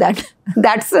 apart from that,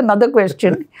 that's another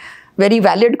question, very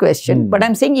valid question. But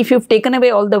I'm saying if you've taken away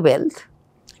all the wealth,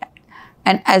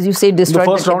 and as you say, destroyed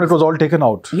the first round, it was all taken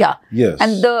out. Yeah. Yes.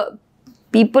 And the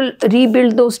people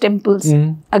rebuild those temples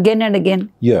again and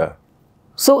again. Yeah.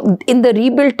 So in the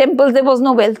rebuilt temples, there was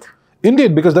no wealth.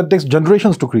 Indeed, because that takes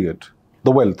generations to create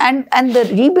the wealth. And the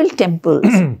rebuilt temples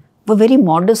were very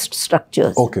modest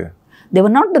structures. Okay. They were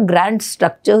not the grand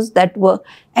structures that were,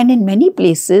 and in many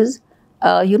places,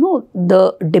 you know,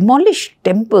 the demolished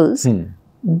temples,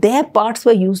 their parts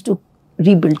were used to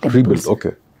rebuild temples. Rebuild,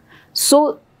 okay.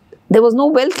 So there was no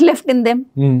wealth left in them.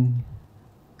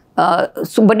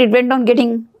 But it went on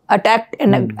getting attacked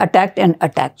and attacked and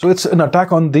attacked. So it's an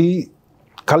attack on the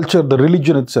culture, the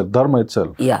religion itself, dharma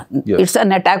itself. Yeah, it's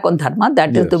an attack on dharma.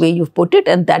 That is the way you've put it,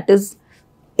 and that is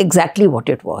exactly what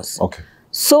it was. Okay.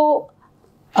 So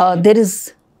there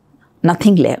is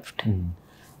nothing left.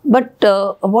 But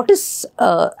what is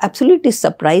absolutely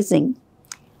surprising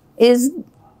is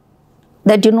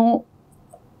that, you know,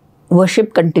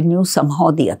 worship continues somehow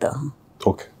or the other.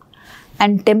 Okay.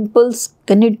 And temples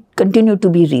continue to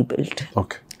be rebuilt.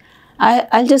 Okay.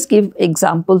 I'll just give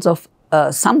examples of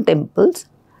some temples.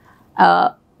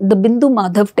 The Bindu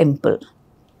Madhav temple,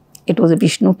 it was a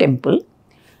Vishnu temple.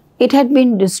 It had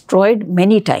been destroyed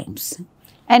many times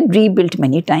and rebuilt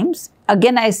many times.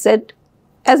 Again, I said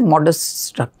as modest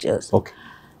structures. Okay.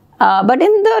 But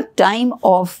in the time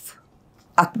of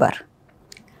Akbar,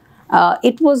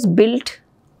 it was built,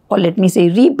 or let me say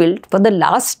rebuilt for the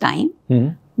last time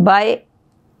by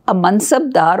a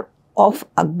Mansabdar of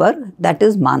Akbar, that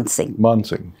is Man Singh. Man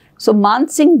Singh. So Man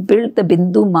Singh built the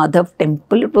Bindu Madhav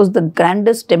temple. It was the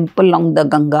grandest temple along the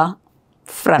Ganga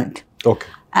front. Okay.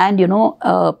 And,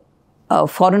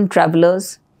 foreign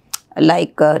travelers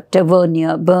like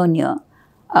Tavernier, Bernier,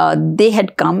 they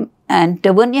had come, and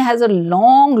Tavernier has a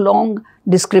long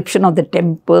description of the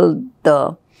temple,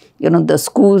 the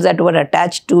schools that were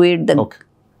attached to it,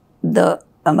 the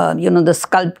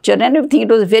sculpture and everything. It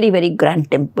was a very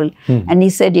grand temple. And he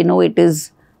said, it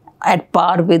is at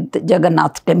par with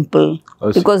Jagannath temple,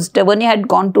 because Tavernier had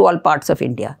gone to all parts of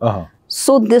India.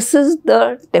 So this is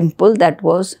the temple that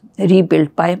was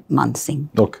rebuilt by Man Singh.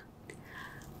 Okay.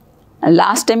 And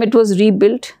last time it was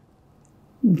rebuilt,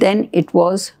 then it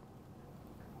was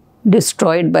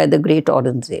destroyed by the great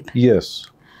Aurangzeb. Yes.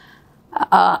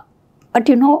 But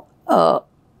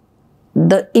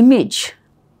the image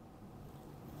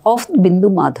of Bindu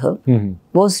Madhav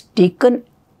was taken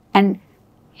and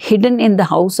hidden in the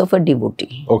house of a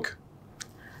devotee. Okay.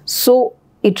 So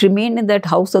it remained in that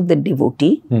house of the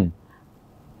devotee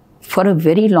for a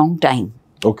very long time.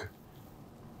 Okay.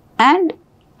 And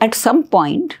at some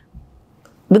point,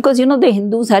 because the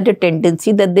Hindus had a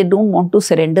tendency that they don't want to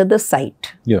surrender the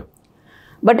site. Yeah.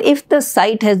 But if the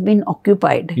site has been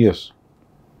occupied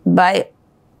by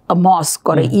a mosque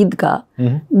or a Eidgah,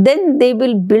 then they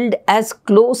will build as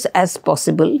close as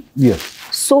possible. Yes.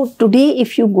 So today,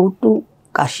 if you go to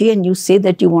Kashi and you say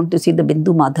that you want to see the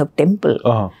Bindu Madhav temple,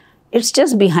 it's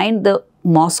just behind the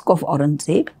mosque of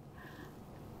Aurangzeb.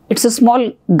 It's a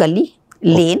small gully,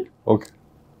 lane. Okay.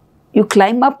 You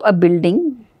climb up a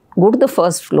building, go to the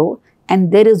first floor,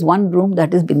 and there is one room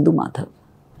that is Bindu Madhav.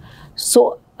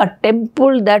 So a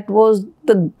temple that was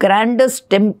the grandest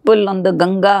temple on the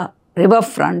Ganga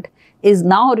riverfront is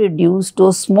now reduced to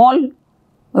a small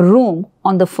room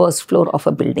on the first floor of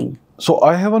a building. So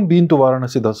I haven't been to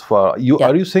Varanasi thus far.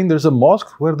 Are you saying there's a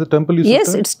mosque where the temple is?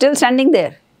 Yes, it's still standing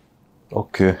there.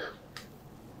 Okay.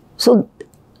 So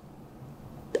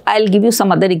I'll give you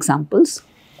some other examples.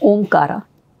 Omkara.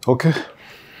 Okay.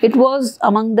 It was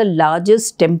among the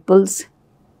largest temples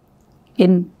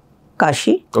in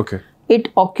Kashi. Okay. It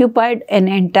occupied an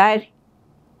entire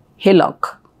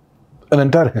hillock. An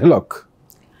entire hillock?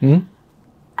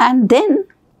 And then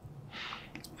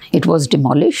it was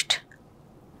demolished.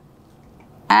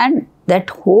 And that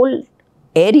whole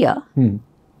area,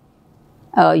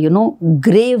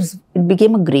 graves, it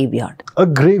became a graveyard. A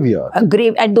graveyard?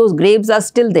 And those graves are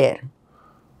still there.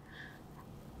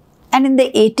 And in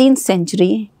the 18th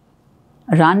century,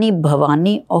 Rani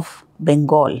Bhavani of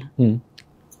Bengal,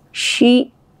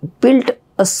 she built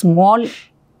a small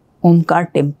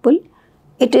Omkar temple.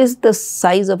 It is the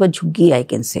size of a jhuggi, I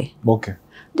can say. Okay.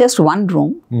 Just one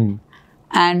room.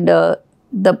 And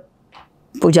the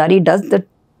pujari does the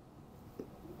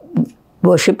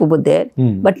worship over there.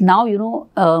 But now,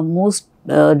 most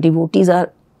devotees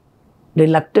are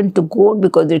reluctant to go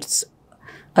because it's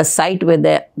a site where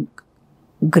there are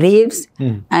graves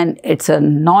and it's a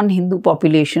non-Hindu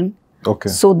population. Okay.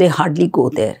 So they hardly go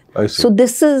there. I see. So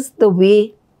this is the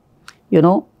way,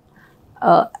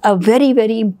 a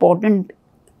very important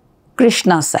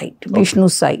Krishna site, Vishnu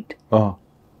site,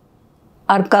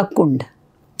 Arka Kund.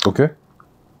 Okay.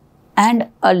 And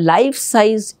a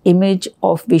life-size image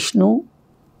of Vishnu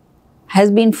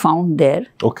has been found there.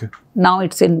 Okay. Now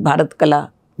it's in Bharat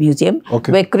Kala Museum,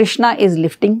 where Krishna is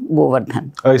lifting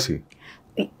Govardhan. I see.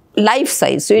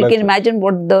 Life-size. So you can imagine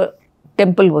what the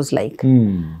temple was like.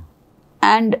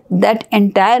 And that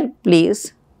entire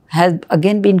place has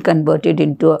again been converted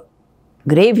into a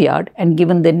graveyard and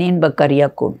given the name Bakaria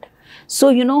Kund.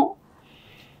 So,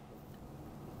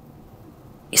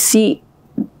 see,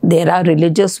 there are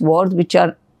religious wars which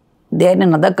are there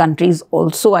in other countries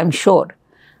also, I'm sure.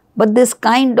 But this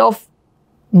kind of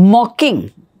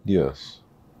mocking,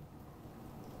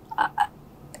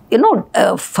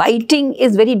 fighting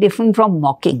is very different from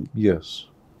mocking. Yes.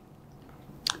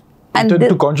 And tend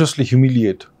to consciously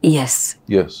humiliate. Yes.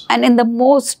 Yes. And in the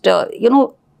most,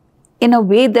 in a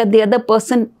way that the other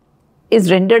person is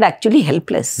rendered actually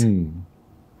helpless.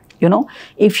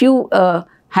 If you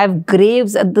have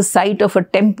graves at the site of a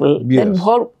temple, then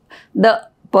the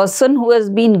person who has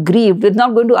been grieved is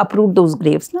not going to uproot those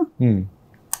graves. No?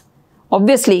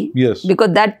 Obviously,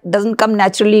 because that doesn't come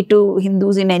naturally to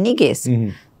Hindus in any case.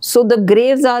 So the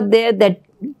graves are there, that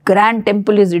grand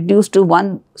temple is reduced to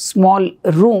one small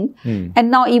room,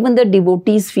 and now even the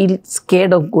devotees feel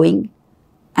scared of going.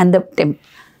 And the temple.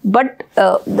 But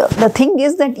the thing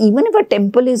is that even if a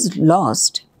temple is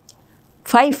lost,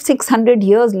 500-600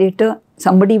 years later,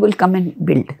 somebody will come and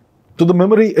build. So the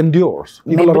memory endures.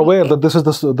 People are aware that this is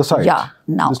the site.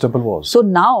 Now. This temple was. So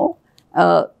now,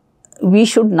 we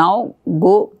should now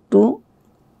go to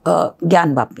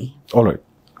Gyan Vapi. All right.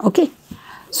 Okay.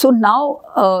 So now,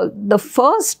 the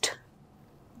first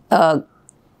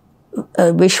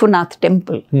Vishwanath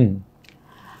temple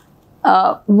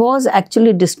was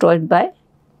actually destroyed by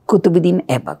Qutbuddin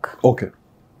Aibak. Okay.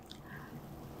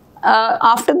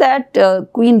 After that,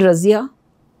 Queen Razia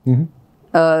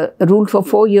ruled for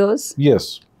 4 years.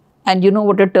 Yes. And you know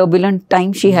what a turbulent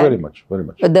time she had. Very much, very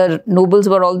much. The nobles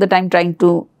were all the time trying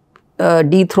to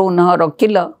dethrone her or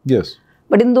kill her. Yes.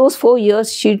 But in those 4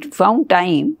 years, she found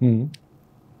time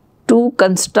to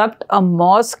construct a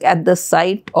mosque at the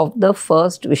site of the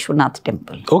first Vishwanath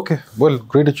temple. Okay. Well,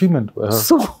 great achievement.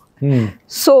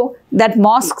 So that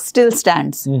mosque still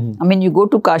stands. I mean, you go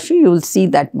to Kashi, you will see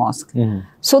that mosque.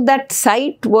 So that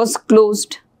site was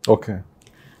closed. Okay.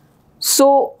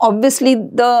 So obviously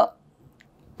the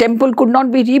temple could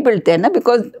not be rebuilt there,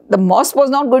 because the mosque was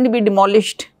not going to be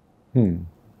demolished to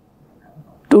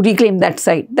reclaim that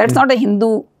site. That's not a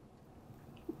Hindu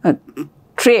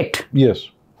trait. Yes.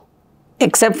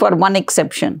 Except for one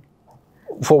exception.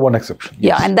 For one exception.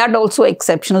 Yes. Yeah, and that also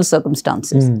exceptional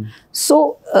circumstances.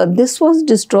 So this was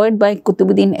destroyed by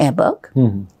Qutbuddin Aibak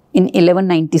in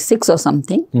 1196 or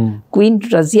something. Queen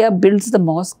Razia builds the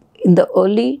mosque in the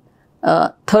early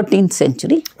 13th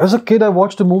century. As a kid, I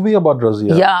watched a movie about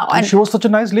Razia. Yeah. And she was such a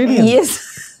nice lady.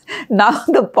 Yes. Now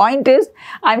the point is,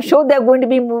 I'm sure there are going to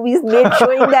be movies made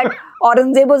showing that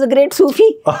Aurangzeb was a great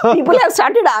Sufi. People have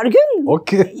started arguing.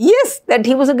 Okay. Yes, that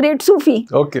he was a great Sufi.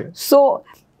 Okay. So,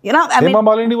 you know, I mean, Hema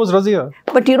Malini was Razia.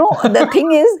 But you know, the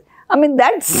thing is, I mean,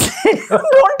 that's,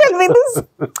 don't tell me this.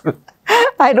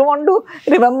 I don't want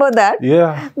to remember that.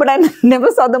 Yeah. But I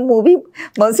never saw the movie,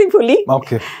 mercifully.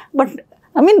 Okay. But,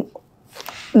 I mean,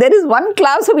 there is one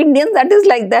class of Indians that is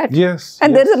like that. Yes.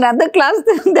 And there is another class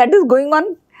that is going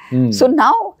on. So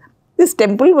now, this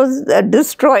temple was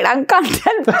destroyed. I can't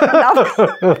help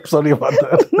now. Sorry about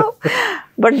that. No.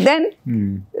 But then,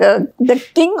 the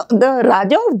king, the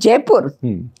Raja of Jaipur,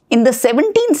 in the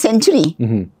 17th century,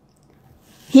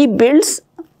 he builds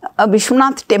a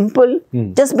Vishwanath temple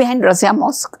just behind Razia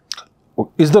Mosque.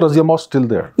 Is the Razia Mosque still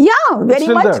there? Yeah, very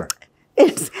still much. There?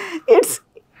 It's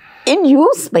in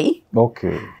use, bhai.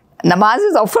 Okay. Namaz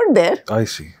is offered there. I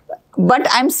see. But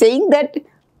I'm saying that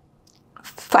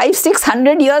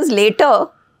 500-600 years later,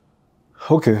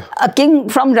 okay, a king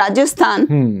from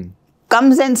Rajasthan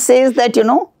comes and says that, you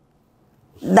know,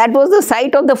 that was the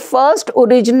site of the first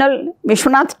original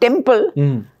Vishwanath temple.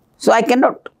 So I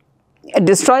cannot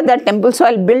destroy that temple, so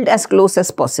I'll build as close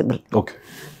as possible. Okay.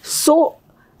 So,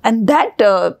 and that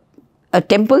a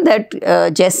temple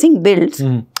that Jai Singh builds,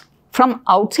 from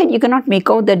outside you cannot make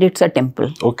out that it's a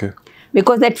temple. Okay.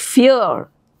 Because that fear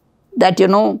that, you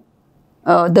know,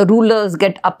 the rulers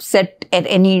get upset at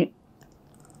any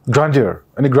grandeur,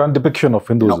 any grand depiction of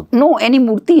Hinduism. No, any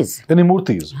murtis. Any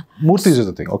murtis. Murtis is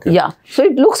the thing. Okay. Yeah. So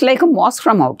it looks like a mosque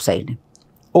from outside.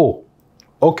 Oh,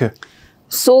 okay.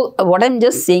 So what I'm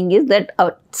just saying is that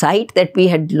a site that we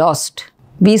had lost,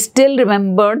 we still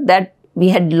remembered that we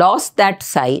had lost that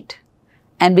site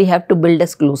and we have to build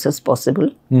as close as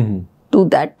possible to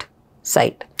that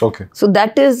site. Okay. So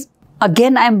that is,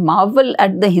 again, I marvel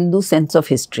at the Hindu sense of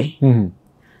history.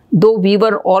 Though we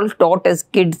were all taught as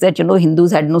kids that, you know,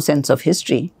 Hindus had no sense of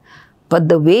history. But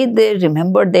the way they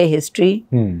remembered their history,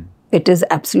 it is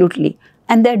absolutely.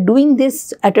 And they're doing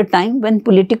this at a time when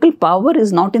political power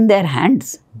is not in their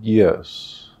hands.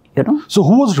 Yes. You know? So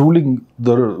who was ruling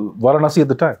the Varanasi at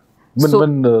the time?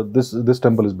 When this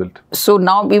temple is built? So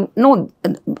now we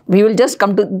will just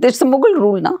come to, this is a Mughal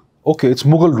rule now. Okay, it's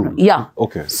Mughal rule. Yeah.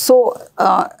 Okay. So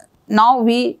now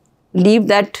we leave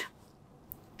that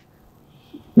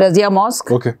Razia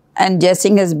Mosque. Okay. And Jai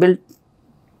Singh has built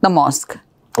the mosque.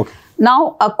 Okay.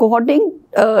 Now, according,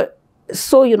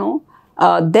 so, you know,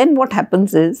 then what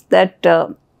happens is that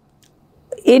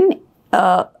we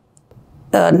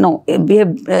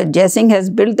have, Jai Singh has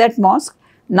built that mosque.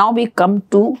 Now we come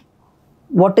to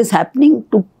what is happening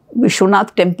to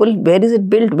Vishwanath temple. Where is it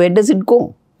built? Where does it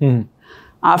go?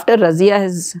 After Razia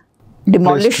has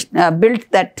demolished, built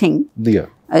that thing,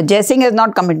 Jai Singh has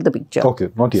not come into the picture. Okay,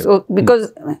 not yet. So,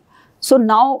 because, so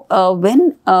now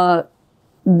when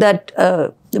that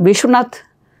Vishwanath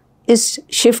is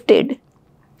shifted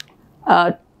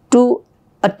to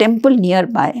a temple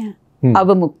nearby,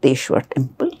 Avamukteshwar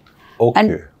temple,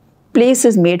 and place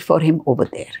is made for him over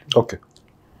there. Okay.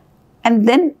 And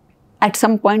then at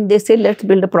some point they say, let's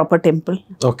build a proper temple.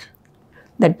 Okay.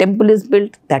 That temple is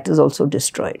built, that is also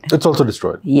destroyed. It's also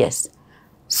destroyed. Yes.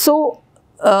 So,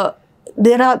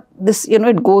 there are this, you know,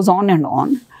 it goes on and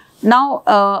on.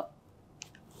 Now,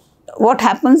 what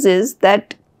happens is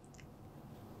that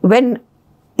when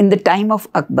in the time of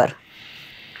Akbar,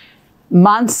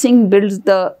 Man Singh builds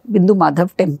the Bindu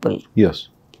Madhav temple. Yes.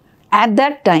 At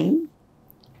that time,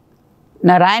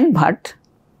 Narayan Bhatt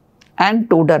and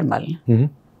Todarmal.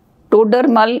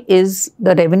 Todarmal is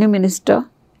the revenue minister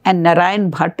and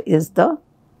Narayan Bhatt is the...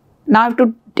 Now I have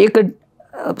to take a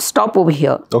stop over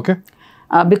here. Okay.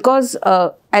 Because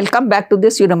I'll come back to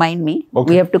this, you remind me.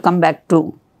 Okay. We have to come back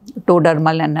to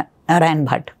Todarmal and Narayan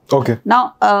Bhatt. Okay.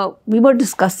 Now, we were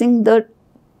discussing the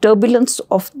turbulence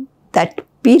of that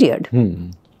period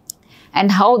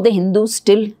and how the Hindus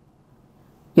still,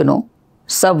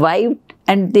 survived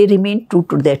and they remained true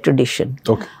to their tradition.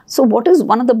 Okay. So, what is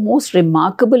one of the most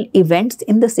remarkable events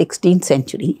in the 16th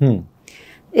century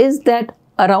is that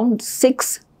around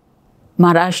 6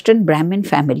 Maharashtrian Brahmin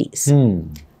families,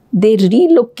 they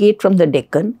relocate from the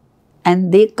Deccan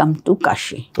and they come to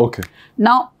Kashi. Okay.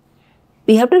 Now,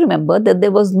 we have to remember that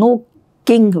there was no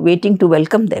king waiting to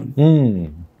welcome them.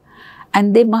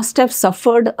 And they must have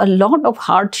suffered a lot of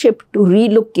hardship to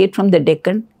relocate from the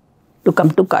Deccan to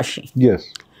come to Kashi.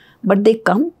 Yes. But they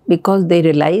come because they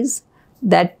realize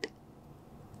that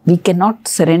we cannot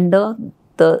surrender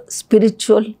the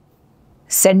spiritual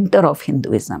center of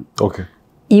Hinduism. Okay.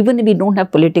 Even if we don't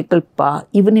have political power,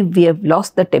 even if we have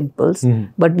lost the temples,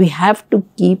 but we have to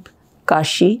keep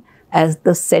Kashi as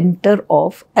the center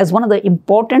of, as one of the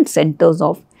important centers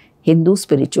of Hindu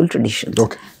spiritual traditions.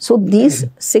 Okay. So these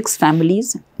 6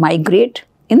 families migrate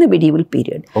in the medieval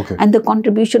period. Okay. And the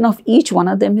contribution of each one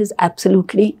of them is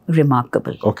absolutely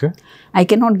remarkable. Okay. I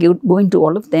cannot go into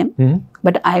all of them,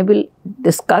 but I will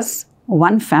discuss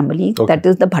one family, that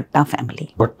is the Bhatta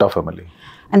family. Bhatta family.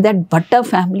 And that Bhatta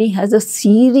family has a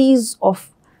series of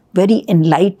very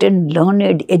enlightened,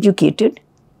 learned, educated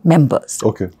members.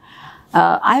 Okay.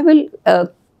 I will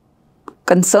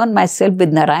concern myself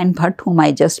with Narayan Bhatt, whom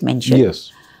I just mentioned.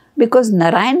 Yes. Because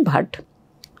Narayan Bhatt,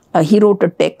 he wrote a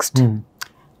text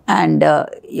and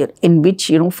in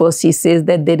which, first he says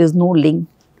that there is no ling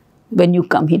when you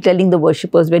come. He's telling the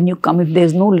worshippers, when you come, if there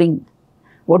is no ling,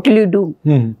 what will you do?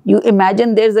 You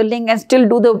imagine there is a ling and still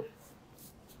do the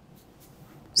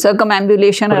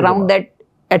circumambulation around that,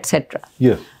 etc.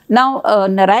 Yes. Now,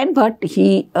 Narayan Bhatt,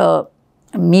 he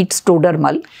meets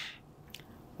Todarmal,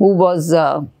 who was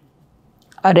a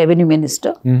revenue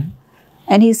minister.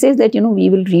 And he says that, we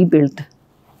will rebuild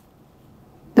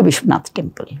the Vishwanath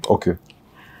temple. Okay.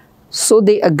 So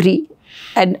they agree.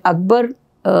 And Akbar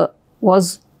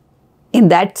was, in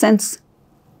that sense,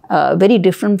 very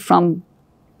different from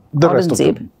the rest of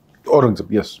Aurangzeb. them.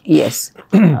 Aurangzeb, yes. Yes.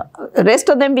 Rest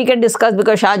of them we can discuss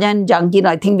because Shah Jahan and Jahangir,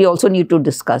 I think we also need to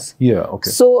discuss. Yeah, okay.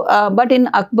 So, but in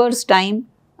Akbar's time,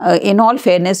 in all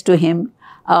fairness to him,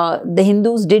 the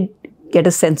Hindus did get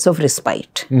a sense of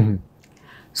respite.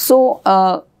 So,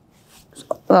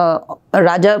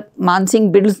 Raja Man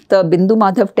Singh builds the Bindu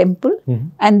Madhav temple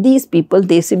and these people,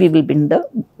 they say we will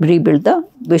rebuild the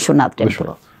Vishwanath temple.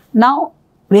 Vishwanath. Now,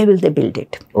 where will they build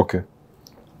it? Okay.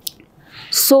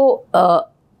 So,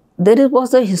 there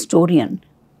was a historian,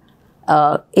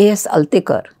 A.S.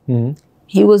 Altekar.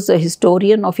 He was a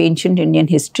historian of ancient Indian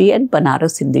history at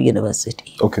Banaras Hindu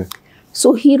University. Okay.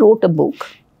 So, he wrote a book,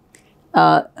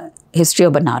 History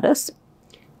of Banaras.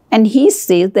 And he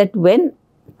says that when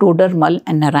Todarmal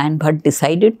and Narayan Bhatt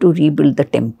decided to rebuild the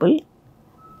temple,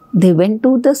 they went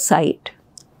to the site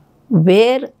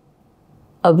where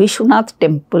a Vishwanath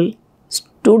temple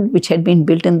stood, which had been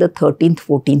built in the 13th,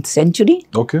 14th century,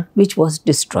 which was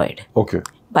destroyed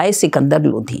by Sikandar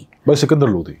Lodhi. By Sikandar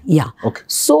Lodhi? Yeah. Okay.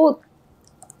 So,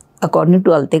 according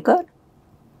to Altekar,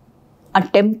 a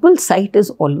temple site is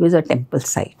always a temple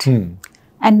site.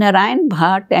 And Narayan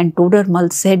Bhatt and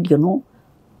Todarmal said,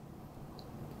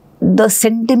 the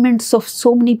sentiments of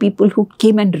so many people who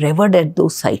came and revered at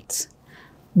those sites,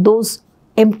 those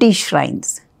empty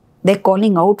shrines, they're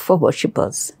calling out for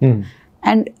worshippers.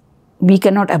 And we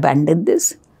cannot abandon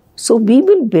this. So we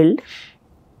will build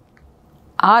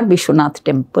our Vishwanath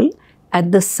temple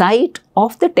at the site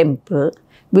of the temple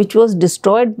which was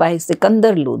destroyed by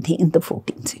Sikandar Lodhi in the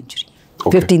 14th century,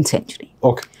 15th century.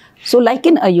 Okay. So like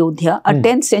in Ayodhya, a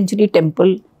 10th century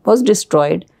temple was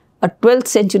destroyed. A 12th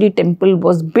century temple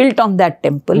was built on that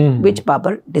temple, which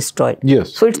Babur destroyed.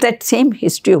 Yes. So it's that same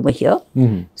history over here.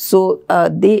 So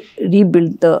they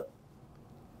rebuilt the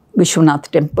Vishwanath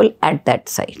temple at that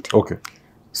site. Okay.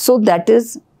 So that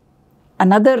is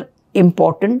another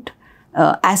important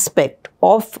aspect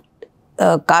of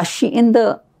Kashi in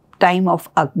the time of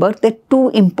Akbar. That 2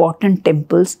 important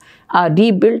temples are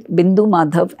rebuilt, Bindu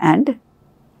Madhav and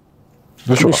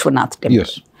Vishwanath temple.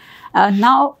 Yes.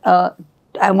 Now,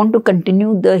 I want to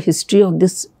continue the history of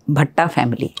this Bhatta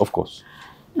family. Of course.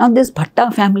 Now, this Bhatta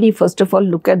family, first of all,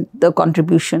 look at the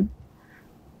contribution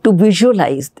to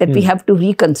visualize that we have to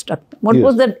reconstruct. What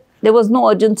was that? There was no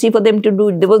urgency for them to do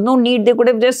it. There was no need. They could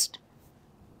have just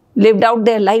lived out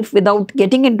their life without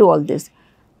getting into all this.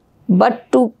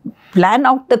 But to plan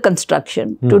out the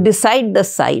construction, to decide the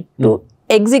site, to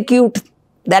execute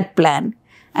that plan,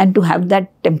 and to have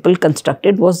that temple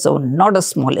constructed was not a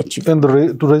small achievement.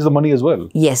 And to raise the money as well.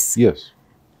 Yes. Yes.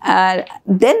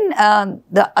 Then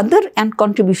the other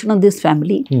contribution of this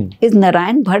family is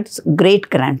Narayan Bhatt's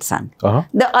great-grandson.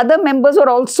 The other members are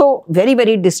also very,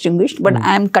 very distinguished, but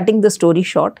I am cutting the story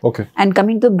short and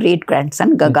coming to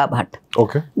great-grandson, Gaga Bhatt.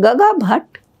 Gaga Bhatt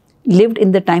lived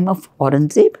in the time of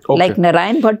Aurangzeb, like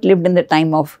Narayan Bhatt lived in the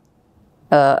time of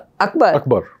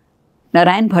Akbar.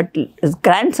 Narayan Bhatt's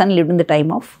grandson lived in the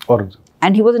time of Aurangzeb.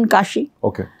 And he was in Kashi.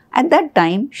 At that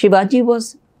time, Shivaji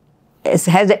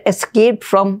has escaped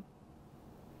from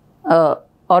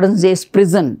Aurangzeb's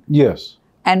prison. Yes.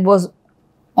 And was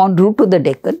en route to the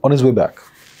Deccan. On his way back.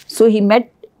 So he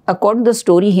met, according to the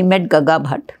story, he met Gaga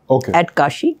Bhatt at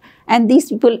Kashi. And these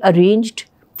people arranged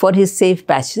for his safe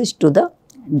passage to the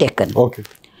Deccan.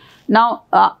 Now,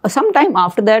 sometime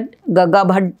after that,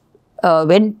 Gaga Bhatt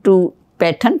went to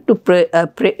Paitan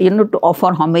to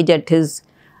offer homage at his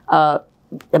Ma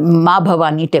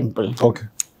Bhavani temple.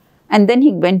 And then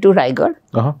he went to Raigad.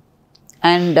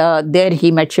 And there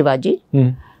he met Shivaji.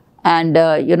 And,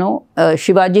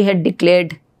 Shivaji had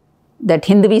declared that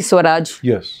Hindvi Swaraj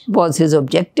was his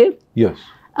objective.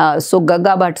 So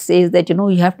Gaga Bhatt says that,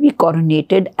 you have to be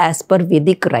coronated as per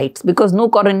Vedic rites, because no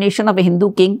coronation of a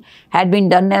Hindu king had been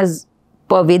done as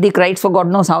per Vedic rites for God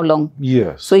knows how long.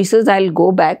 So he says, I'll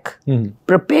go back,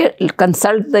 prepare,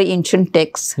 consult the ancient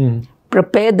texts,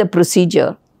 prepare the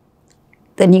procedure.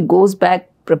 Then he goes back,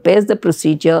 prepares the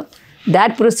procedure.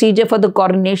 That procedure for the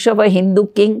coronation of a Hindu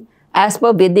king as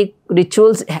per Vedic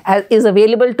rituals is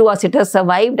available to us. It has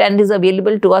survived and is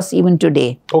available to us even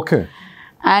today.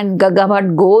 And Gaga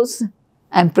Bhatt goes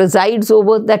and presides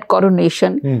over that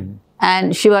coronation.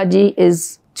 And Shivaji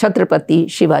is Chhatrapati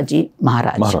Shivaji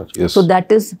Maharaj. So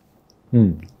that is,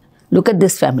 look at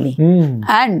this family.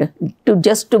 And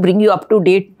just to bring you up to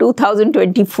date,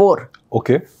 2024.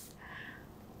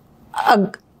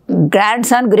 A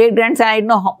grandson, great-grandson, I don't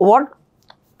know what.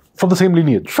 From the same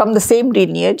lineage. From the same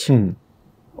lineage.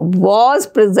 Was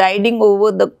presiding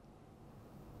over the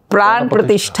Pran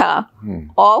Pratishtha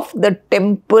of the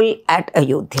temple at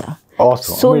Ayodhya.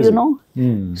 So, amazing.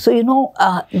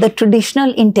 The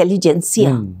traditional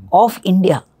intelligentsia of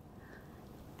India,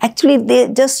 actually they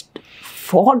just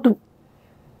fought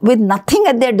with nothing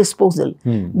at their disposal.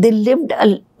 They lived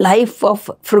a life of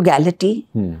frugality,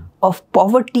 of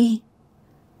poverty.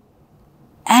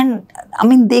 And, I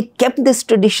mean, they kept these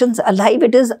traditions alive.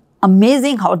 It is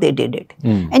amazing how they did it.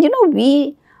 And,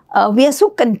 we are so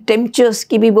contemptuous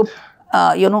कि भी वो,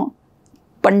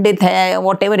 Pandit hai,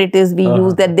 whatever it is we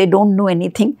use, that they don't know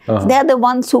anything. They are the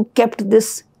ones who kept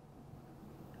this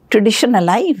tradition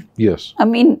alive. I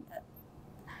mean,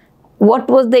 what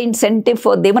was the incentive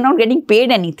for? They were not getting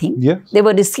paid anything. They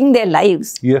were risking their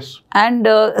lives. And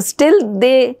still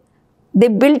they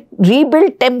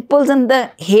rebuilt temples in the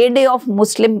heyday of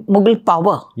Mughal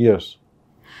power.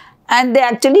 And they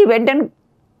actually went and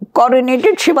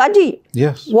coronated Shivaji.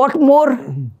 What more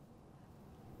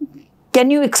can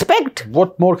you expect?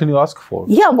 What more can you ask for?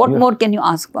 What more can you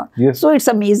ask for? So it's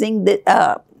amazing.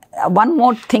 One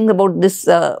more thing about this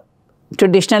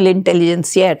traditional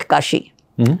intelligentsia at Kashi.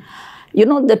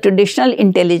 The traditional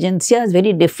intelligentsia is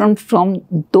very different from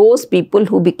those people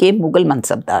who became Mughal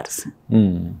Mansabdars.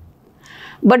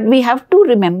 But we have to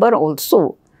remember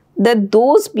also that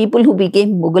those people who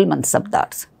became Mughal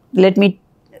Mansabdars, let me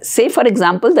say for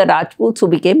example the Rajputs who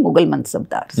became Mughal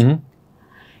Mansabdars.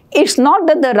 It's not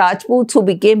that the Rajputs who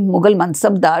became Mughal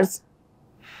Mansabdars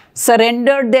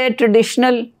surrendered their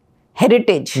traditional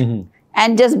heritage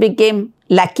and just became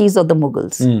lackeys of the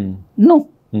Mughals. No.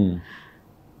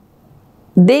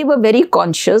 They were very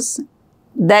conscious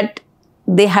that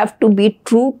they have to be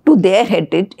true to their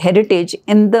heritage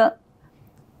in the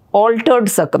altered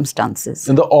circumstances.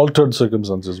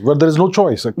 Where there is no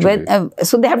choice, actually.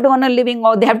 So they have to earn a living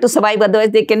or they have to survive,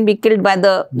 otherwise they can be killed by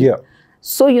the...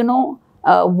 So,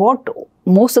 what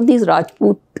most of these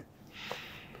Rajput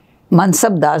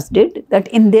Mansabdars did, that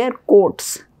in their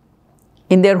courts,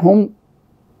 in their home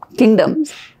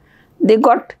kingdoms, they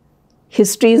got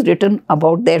histories written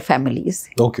about their families.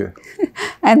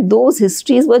 And those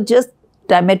histories were just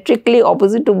diametrically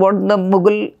opposite to what the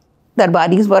Mughal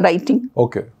Darbaris were writing.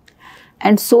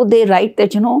 And so they write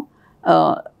that,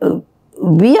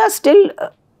 we are still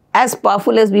as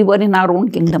powerful as we were in our own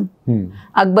kingdom.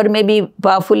 Akbar may be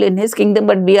powerful in his kingdom,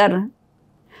 but we are...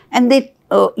 And they,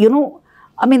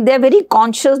 I mean, they're very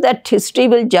conscious that history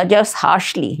will judge us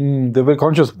harshly. They're very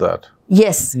conscious of that.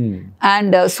 Yes.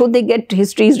 And so they get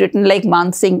histories written like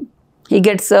Man Singh. He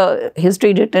gets a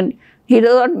history written. He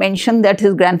does not mention that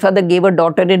his grandfather gave a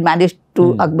daughter in marriage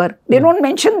to Akbar. They don't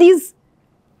mention these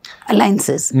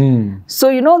alliances. So,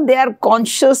 you know, they are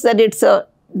conscious that it's a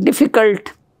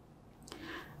difficult.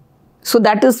 So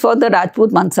that is for the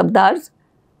Rajput Mansabdars.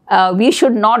 We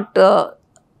should not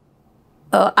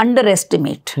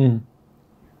underestimate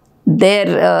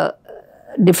their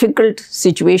difficult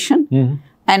situation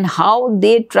and how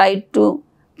they tried to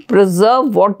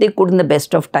preserve what they could in the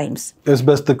best of times. As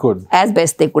best they could. As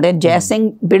best they could. And Jai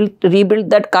Singh rebuilt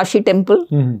that Kashi temple,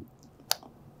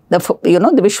 the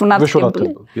Vishwanath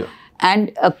temple. Yeah.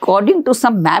 And according to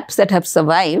some maps that have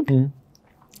survived,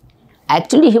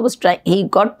 actually he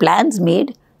got plans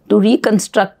made to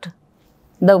reconstruct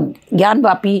the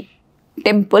Gyanvapi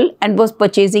temple and was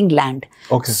purchasing land.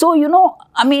 Okay. So, you know,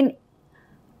 I mean,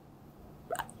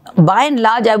 by and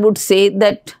large, I would say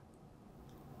that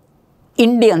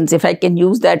Indians, if I can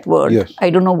use that word, yes. I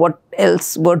don't know what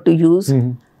else word to use,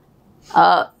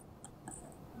 the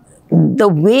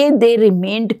way they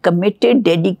remained committed,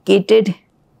 dedicated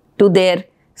to their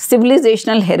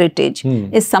civilizational heritage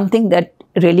is something that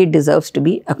really deserves to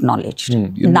be acknowledged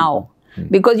now.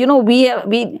 Because, you know, we have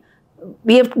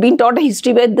been taught a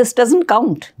history where this doesn't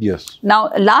count. Yes. Now,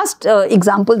 last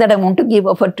example that I want to give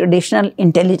of a traditional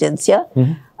intelligentsia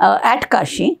at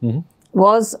Kashi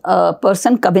was a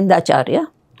person, Kabindacharya.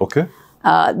 Okay.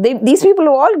 These people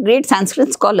were all great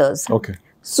Sanskrit scholars. Okay.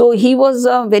 So, he was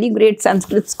a very great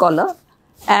Sanskrit scholar,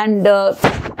 and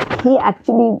he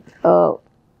actually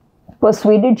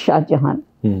persuaded Shah Jahan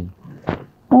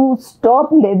to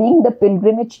stop levying the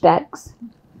pilgrimage tax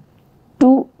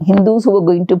to Hindus who were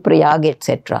going to Prayag,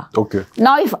 etc. Okay.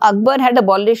 Now, if Akbar had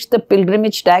abolished the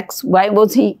pilgrimage tax, why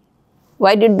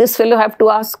did this fellow have to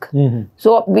ask?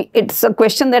 So, it's a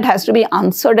question that has to be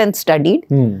answered and studied.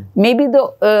 Maybe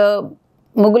the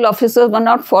Mughal officers were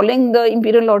not following the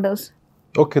imperial orders.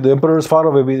 Okay, the emperor is far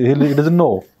away. He doesn't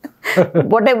know.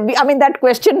 Whatever. I mean, that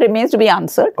question remains to be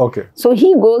answered. Okay. So,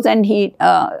 he goes and he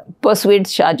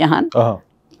persuades Shah Jahan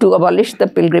to abolish the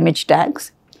pilgrimage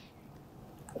tax.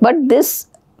 But this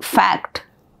fact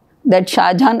that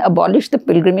Shah Jahan abolished the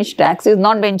pilgrimage tax is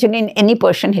not mentioned in any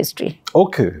Persian history.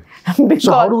 Okay.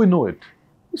 So how do we know it?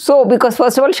 So, because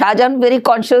first of all, Shah Jahan was very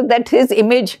conscious that his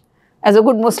image as a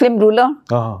good Muslim ruler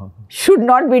should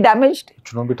not be damaged. It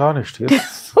should not be tarnished,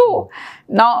 yes. So,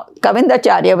 now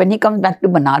Kabindacharya, when he comes back to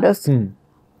Banaras,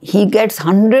 he gets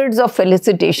hundreds of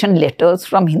felicitation letters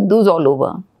from Hindus all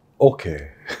over. Okay.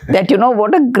 That, you know,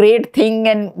 what a great thing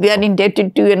and we are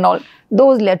indebted to you and all.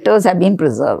 Those letters have been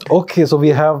preserved. Okay, so we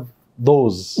have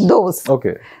those. Those.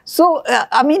 Okay. So,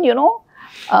 I mean, you know,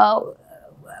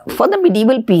 for the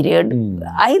medieval period,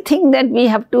 I think that we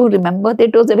have to remember that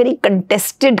it was a very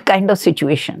contested kind of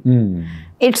situation.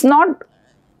 It's not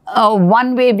a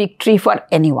one-way victory for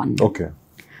anyone. Okay.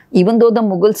 Even though the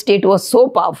Mughal state was so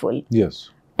powerful, yes,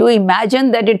 to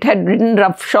imagine that it had ridden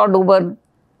roughshod over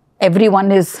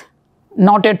everyone is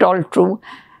not at all true.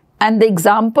 And the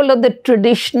example of the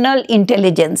traditional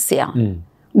intelligentsia,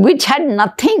 which had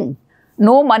nothing,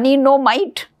 no money, no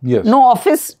might, yes, no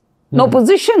office, no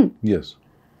position. Yes.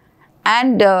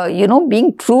 And, you know,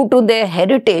 being true to their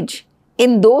heritage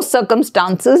in those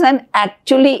circumstances and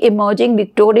actually emerging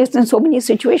victorious in so many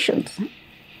situations.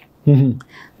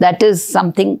 That is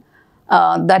something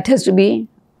that has to be,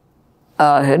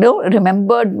 you know,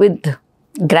 remembered with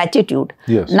gratitude.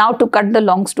 Yes. Now, to cut the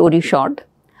long story short,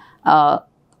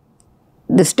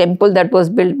 this temple that was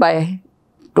built by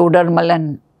Todarmal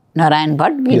and Narayan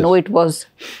Bhatt, we know it was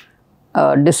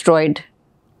destroyed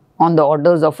on the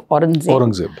orders of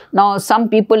Aurangzeb. Now, some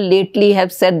people lately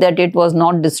have said that it was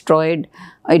not destroyed,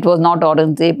 it was not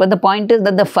Aurangzeb. But the point is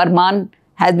that the Farman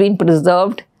has been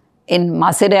preserved in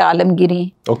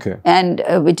Masere-Alamgiri, and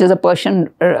which is a Persian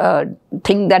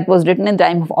thing that was written in the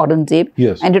time of Aurangzeb.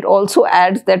 Yes. And it also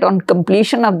adds that on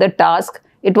completion of the task,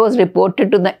 it was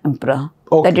reported to the emperor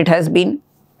that it has been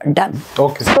done.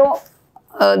 Okay. So,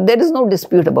 there is no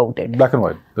dispute about it. Black and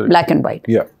white. Black and white.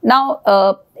 Yeah.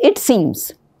 Now, it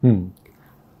seems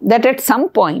that at some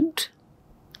point,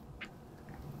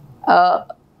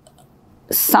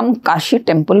 some Kashi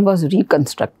temple was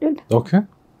reconstructed. Okay.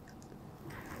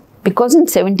 Because in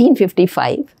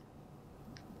 1755,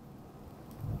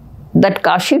 that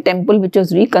Kashi temple which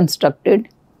was reconstructed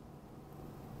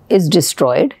is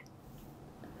destroyed,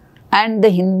 and the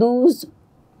Hindus,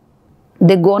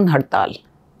 they go on Hartal.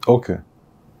 Okay.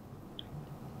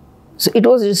 So it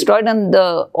was destroyed on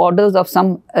the orders of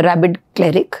some rabid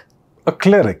cleric. A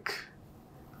cleric?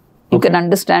 You can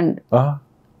understand.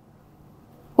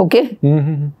 Okay?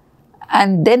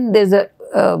 And then there's a,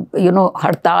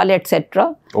 hartal,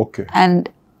 etc. Okay. And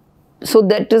so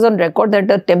that is on record that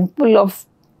the temple of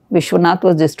Vishwanath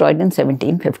was destroyed in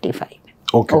 1755.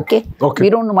 Okay. We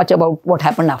don't know much about what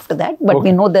happened after that, but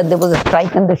we know that there was a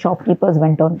strike and the shopkeepers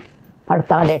went on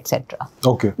hartal, etc.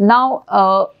 Okay.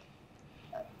 Now,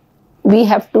 we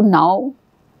have to now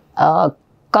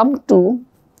come to,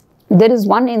 there is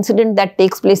one incident that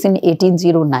takes place in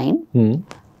 1809.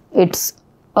 It's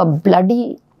a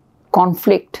bloody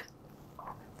conflict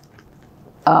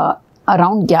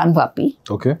around Gyanvapi.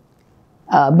 Okay.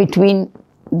 Between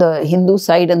the Hindu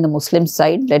side and the Muslim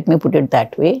side, let me put it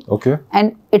that way. Okay.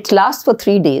 And it lasts for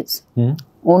 3 days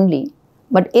only.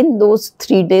 But in those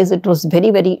 3 days, it was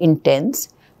very, very intense.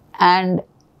 And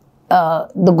the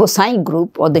Gosai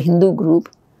group or the Hindu group,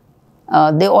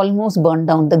 they almost burned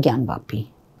down the Gyanvapi.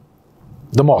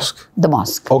 The mosque? The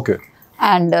mosque. Okay.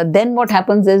 And then what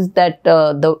happens is that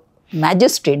the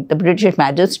magistrate, the British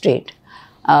magistrate,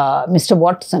 Mr.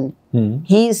 Watson,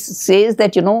 he says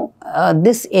that,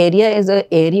 this area is an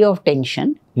area of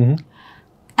tension.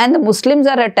 And the Muslims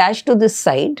are attached to this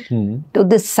site, to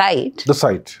this site. The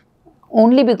site.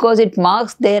 Only because it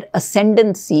marks their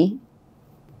ascendancy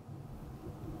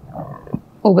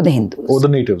over the Hindus. Over the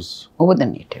natives. Over the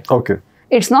natives. Okay.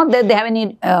 It's not that they have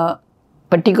any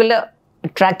particular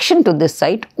attraction to this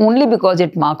site, only because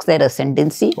it marks their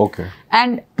ascendancy. Okay.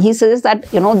 And he says that,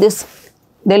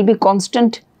 there'll be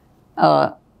constant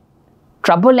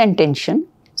trouble and tension.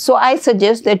 So I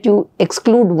suggest that you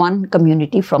exclude one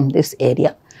community from this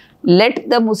area. Let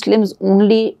the Muslims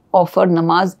only offer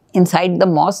namaz inside the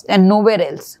mosque and nowhere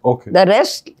else. Okay. The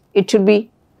rest, it should be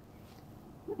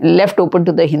left open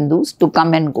to the Hindus to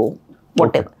come and go,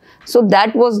 whatever. Okay. So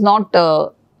that was not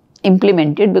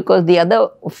implemented because the other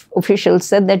officials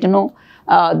said that,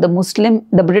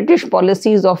 the British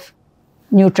policies of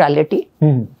neutrality.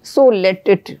 So let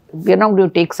it, we're not going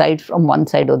to take sides from one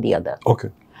side or the other. Okay.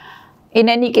 In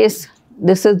any case,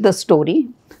 this is the story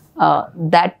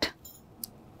that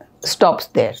stops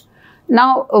there.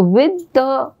 Now, with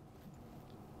the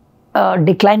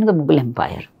decline of the Mughal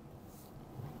Empire,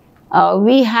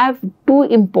 we have two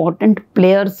important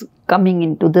players coming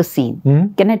into the scene.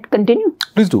 Can I continue?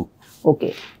 Please do.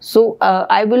 Okay. So,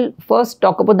 I will first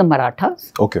talk about the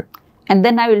Marathas. Okay. And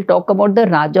then I will talk about the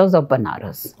Rajas of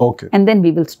Banaras. Okay. And then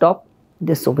we will stop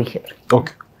this over here.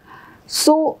 Okay.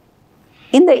 So,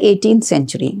 in the 18th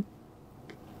century,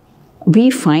 we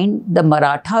find the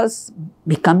Marathas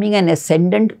becoming an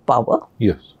ascendant power.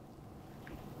 Yes.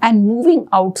 And moving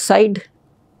outside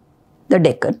the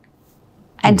Deccan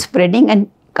and spreading and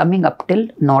coming up till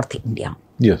North India.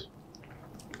 Yes.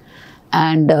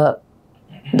 And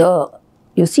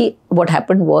you see, what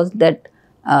happened was that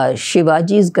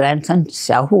Shivaji's grandson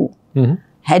Shahu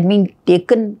had been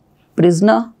taken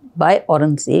prisoner by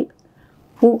Aurangzeb,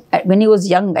 who, when he was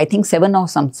young, I think 7 or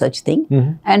some such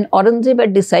thing, and Aurangzeb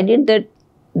had decided that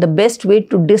the best way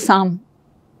to disarm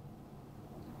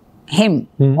him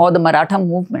or the Maratha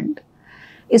movement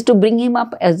is to bring him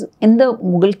up as in the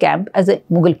Mughal camp as a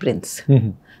Mughal prince.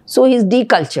 So he's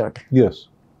decultured. Yes.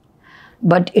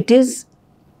 But it is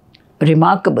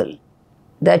remarkable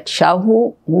that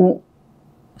Shahu, who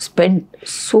spent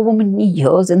so many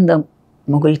years in the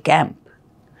Mughal camp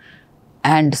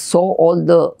and saw all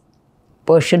the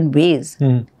Persian ways,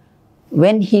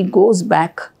 when he goes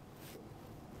back,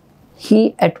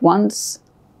 he at once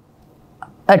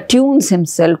attunes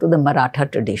himself to the Maratha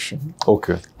tradition.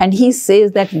 Okay. And he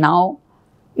says that now,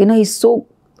 he's so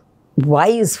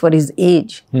wise for his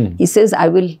age. He says, I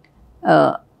will,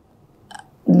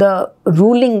 the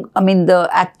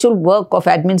actual work of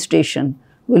administration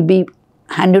will be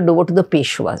handed over to the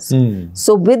Peshwas.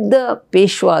 So with the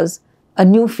Peshwas, a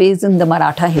new phase in the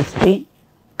Maratha history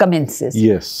commences.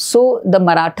 Yes. So the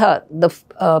Maratha, the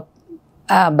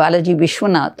Balaji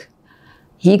Vishwanath,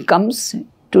 he comes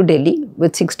to Delhi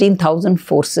with 16,000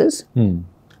 forces,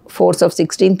 force of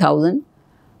 16,000,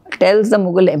 tells the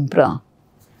Mughal emperor,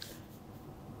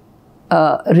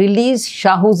 release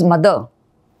Shahu's mother,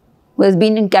 who has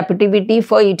been in captivity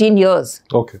for 18 years.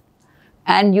 Okay.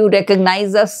 And you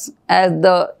recognize us as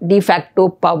the de facto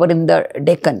power in the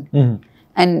Deccan.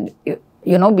 And,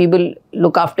 we will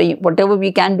look after you. Whatever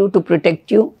we can do to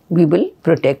protect you, we will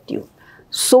protect you.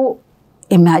 So,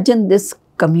 imagine this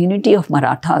community of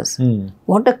Marathas.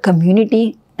 What a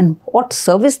community and what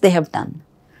service they have done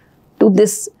to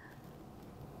this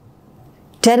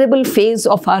terrible phase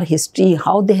of our history,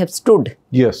 how they have stood.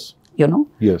 Yes.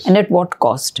 Yes. And at what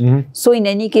cost. So, in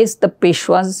any case, the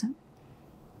Peshwas,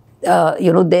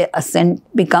 their ascent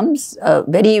becomes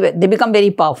they become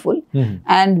very powerful.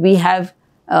 And we have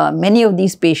many of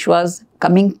these Peshwas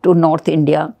coming to North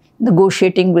India,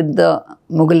 negotiating with the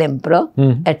Mughal emperor,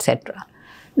 etc.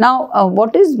 Now,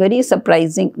 what is very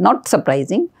surprising, not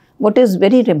surprising, what is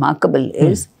very remarkable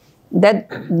is that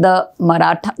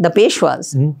the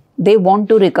Peshwas, they want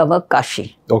to recover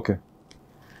Kashi. Okay.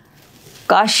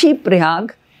 Kashi,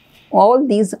 Prayag, all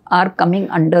these are coming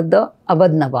under the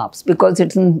Awadh Nawabs because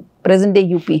it's in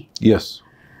present-day UP. Yes.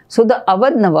 So the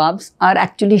Awadh Nawabs are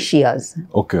actually Shias.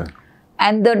 Okay.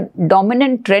 And the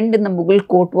dominant trend in the Mughal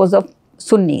court was of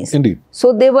Sunnis. Indeed.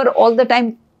 So they were all the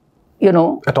time,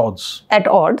 at odds. At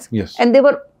odds. Yes. And they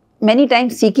were many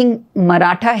times seeking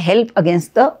Maratha help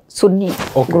against the Sunni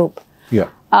group. Yeah.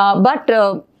 But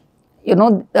they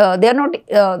are not,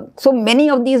 so many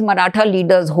of these Maratha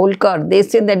leaders, Holkar, they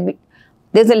say that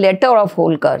there's a letter of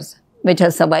Holkar's which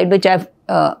has survived, which I've,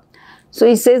 so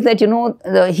he says that,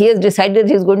 he has decided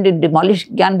he's going to demolish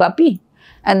Gyan Vapi.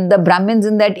 And the Brahmins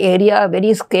in that area are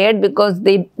very scared because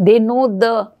they know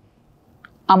the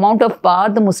amount of power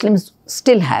the Muslims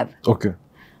still have. Okay.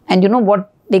 And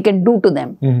what they can do to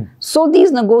them. So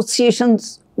these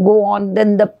negotiations go on.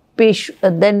 Then the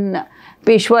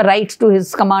Peshwa writes to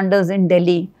his commanders in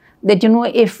Delhi that,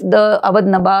 if the Awadh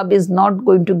Nawab is not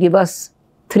going to give us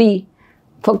 3,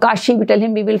 for Kashi, we tell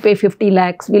him we will pay 50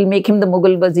 lakhs, we'll make him the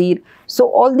Mughal Wazir. So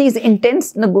all these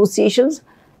intense negotiations,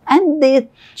 and they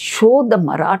show the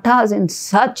Marathas in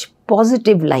such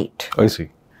positive light. I see.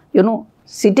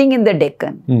 Sitting in the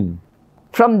Deccan,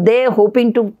 from there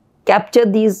hoping to capture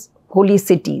these holy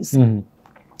cities. Then,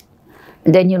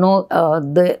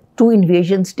 the 2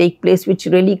 invasions take place which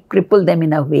really cripple them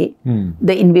in a way.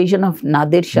 The invasion of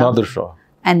Nadir Shah.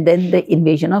 And then the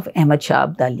invasion of Ahmad Shah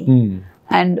Abdali.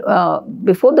 And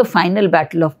before the final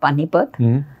battle of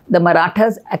Panipat, the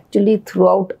Marathas actually threw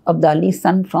out Abdali's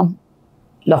son from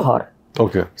Lahore.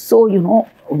 Okay. So,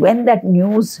 when that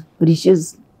news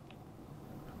reaches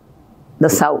the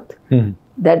south,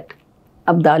 that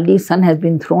Abdali's son has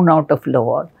been thrown out of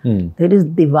Lahore, there is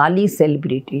Diwali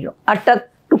celebrated, Atak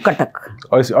to Katak.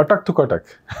 I see, Atak to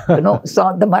Katak.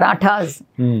 So the Marathas,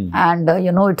 and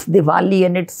it's Diwali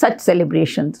and it's such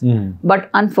celebrations. But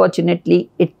unfortunately,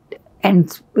 it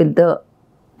ends with the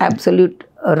absolute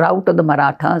rout of the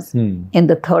Marathas in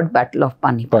the 3rd battle of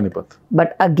Panipat.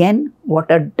 But again, what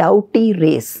a doughty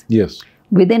race. Yes.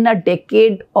 Within a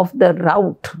decade of the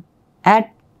rout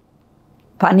at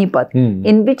Panipat,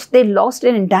 in which they lost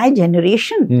an entire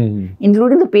generation,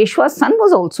 including the Peshwa's son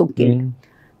was also killed.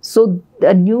 So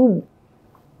a new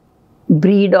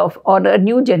breed or a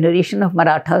new generation of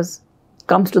Marathas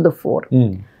comes to the fore.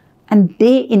 And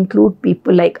they include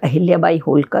people like Ahilyabai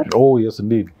Holkar. Oh, yes,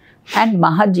 indeed. And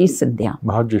Mahaji Sindhya.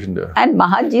 And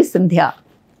Mahaji Sindhya,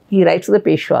 he writes to the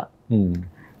Peshwa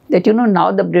that,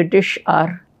 now the British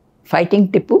are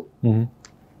fighting Tipu.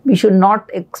 We should not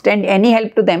extend any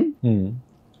help to them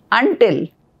until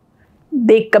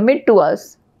they commit to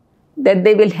us that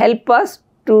they will help us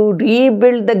to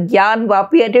rebuild the Gyan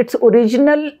Vapi at its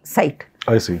original site.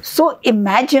 I see. So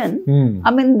imagine,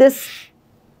 this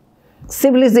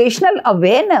civilizational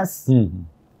awareness,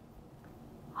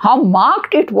 how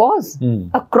marked it was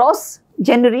across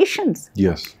generations.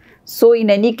 Yes. So in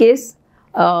any case,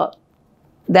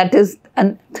 that is,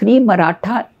 and 3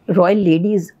 Maratha royal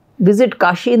ladies visit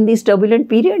Kashi in this turbulent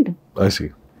period. I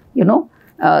see.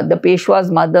 The Peshwa's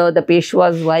mother, the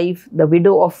Peshwa's wife, the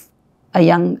widow of a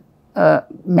young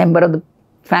member of the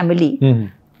family,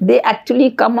 they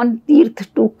actually come on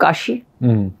Tirth to Kashi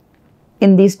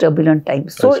in these turbulent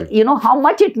times. So, how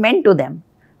much it meant to them.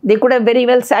 They could have very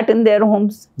well sat in their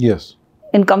homes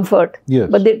in comfort.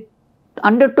 But they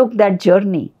undertook that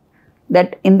journey,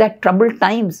 that in that troubled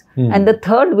times. And the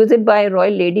 3rd visit by a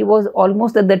royal lady was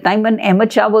almost at the time when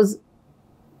Ahmad Shah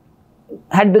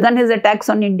had begun his attacks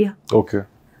on India. Okay.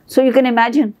 So you can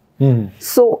imagine.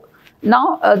 So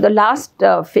now the last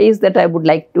phase that I would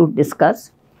like to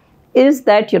discuss is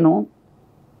that,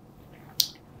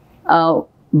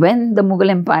 when the Mughal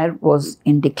Empire was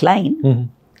in decline,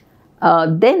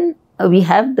 then we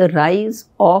have the rise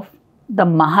of the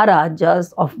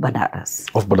Maharajas of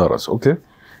Banaras. Okay.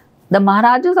 The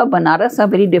Maharajas of Banaras are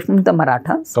very different from the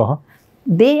Marathas.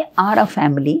 They are a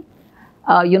family.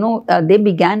 They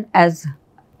began as,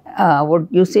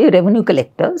 revenue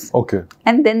collectors. Okay.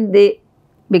 And then they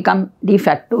become de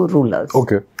facto rulers.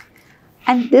 Okay.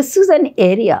 And this is an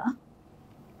area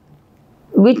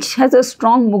which has a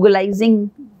strong Mughalizing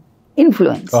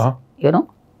influence,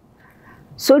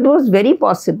 So it was very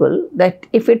possible that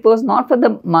if it was not for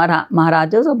the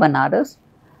Maharajas of Banaras,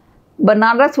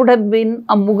 Banaras would have been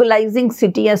a Mughalizing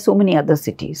city as so many other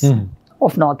cities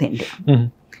of North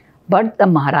India. But the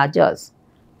Maharajas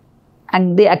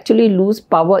and they actually lose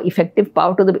power, effective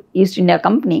power to the East India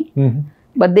Company,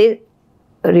 but they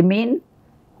remain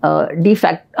de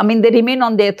facto, I mean, they remain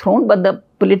on their throne, but the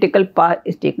political power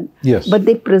is taken. Yes. But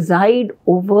they preside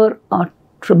over a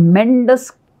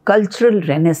tremendous cultural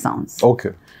renaissance. Okay.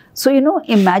 So, you know,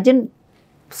 imagine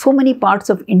so many parts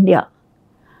of India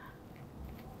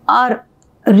are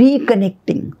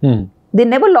reconnecting. They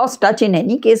never lost touch in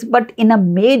any case, but in a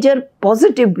major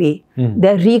positive way,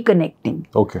 they're reconnecting.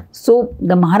 Okay. So,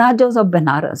 the Maharajas of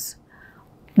Benares,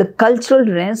 the cultural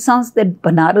renaissance that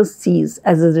Benares sees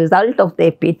as a result of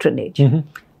their patronage,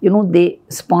 you know, they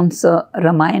sponsor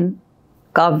Ramayana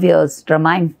Kavyas,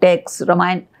 Ramayana texts,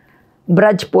 Ramayana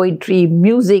Braj poetry,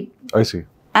 music. I see.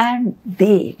 And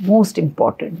they, most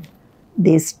important,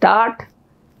 they start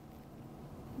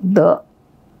the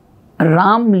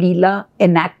Ram Leela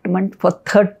enactment for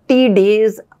 30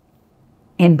 days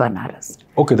in Benares.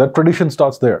 Okay, that tradition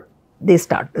starts there. They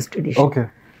start this tradition. Okay.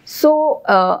 So,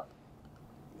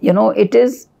 you know, it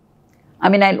is, I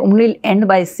mean, I'll only end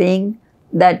by saying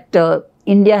that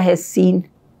India has seen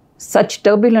such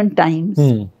turbulent times,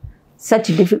 such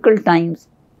difficult times,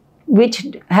 which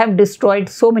have destroyed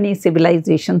so many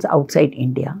civilizations outside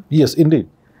India. Yes, indeed.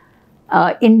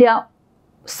 India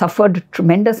suffered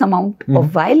tremendous amount of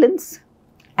violence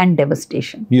and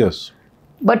devastation. Yes.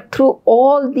 But through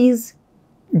all these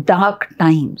dark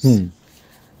times,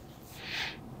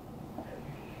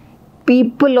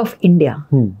 people of India,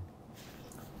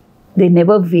 they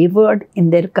never wavered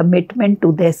in their commitment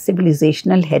to their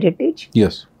civilizational heritage.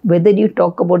 Yes. Whether you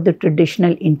talk about the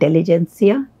traditional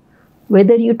intelligentsia,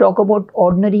 whether you talk about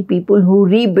ordinary people who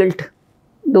rebuilt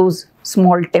those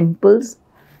small temples,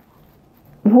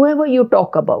 whoever you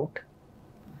talk about,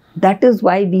 that is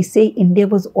why we say India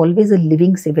was always a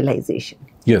living civilization.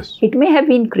 Yes. It may have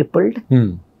been crippled,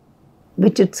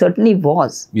 which it certainly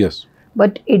was. Yes.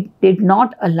 But it did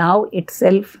not allow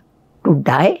itself to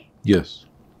die. Yes.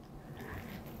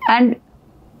 And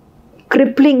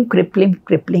crippling,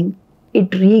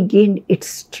 it regained its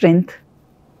strength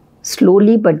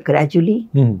slowly but gradually.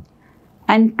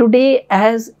 And today,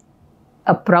 as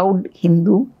a proud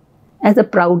Hindu, as a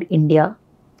proud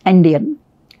Indian,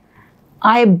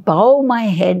 I bow my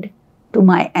head to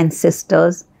my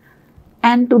ancestors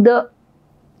and to the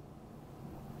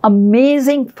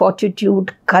amazing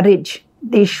fortitude, courage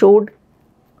they showed.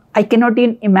 I cannot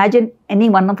even imagine any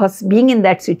one of us being in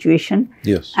that situation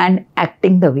and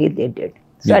acting the way they did.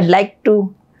 So I'd like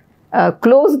to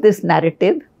close this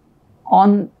narrative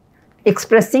on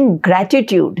expressing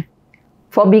gratitude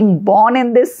for being born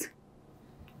in this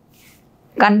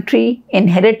country,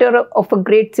 inheritor of a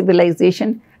great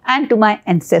civilization, and to my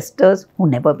ancestors who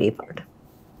never wavered.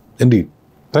 Indeed.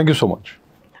 Thank you so much.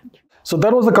 Thank you. So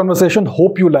that was the conversation.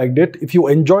 Hope you liked it. If you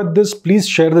enjoyed this, please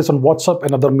share this on WhatsApp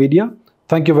and other media.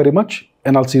 Thank you very much,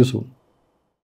 and I'll see you soon.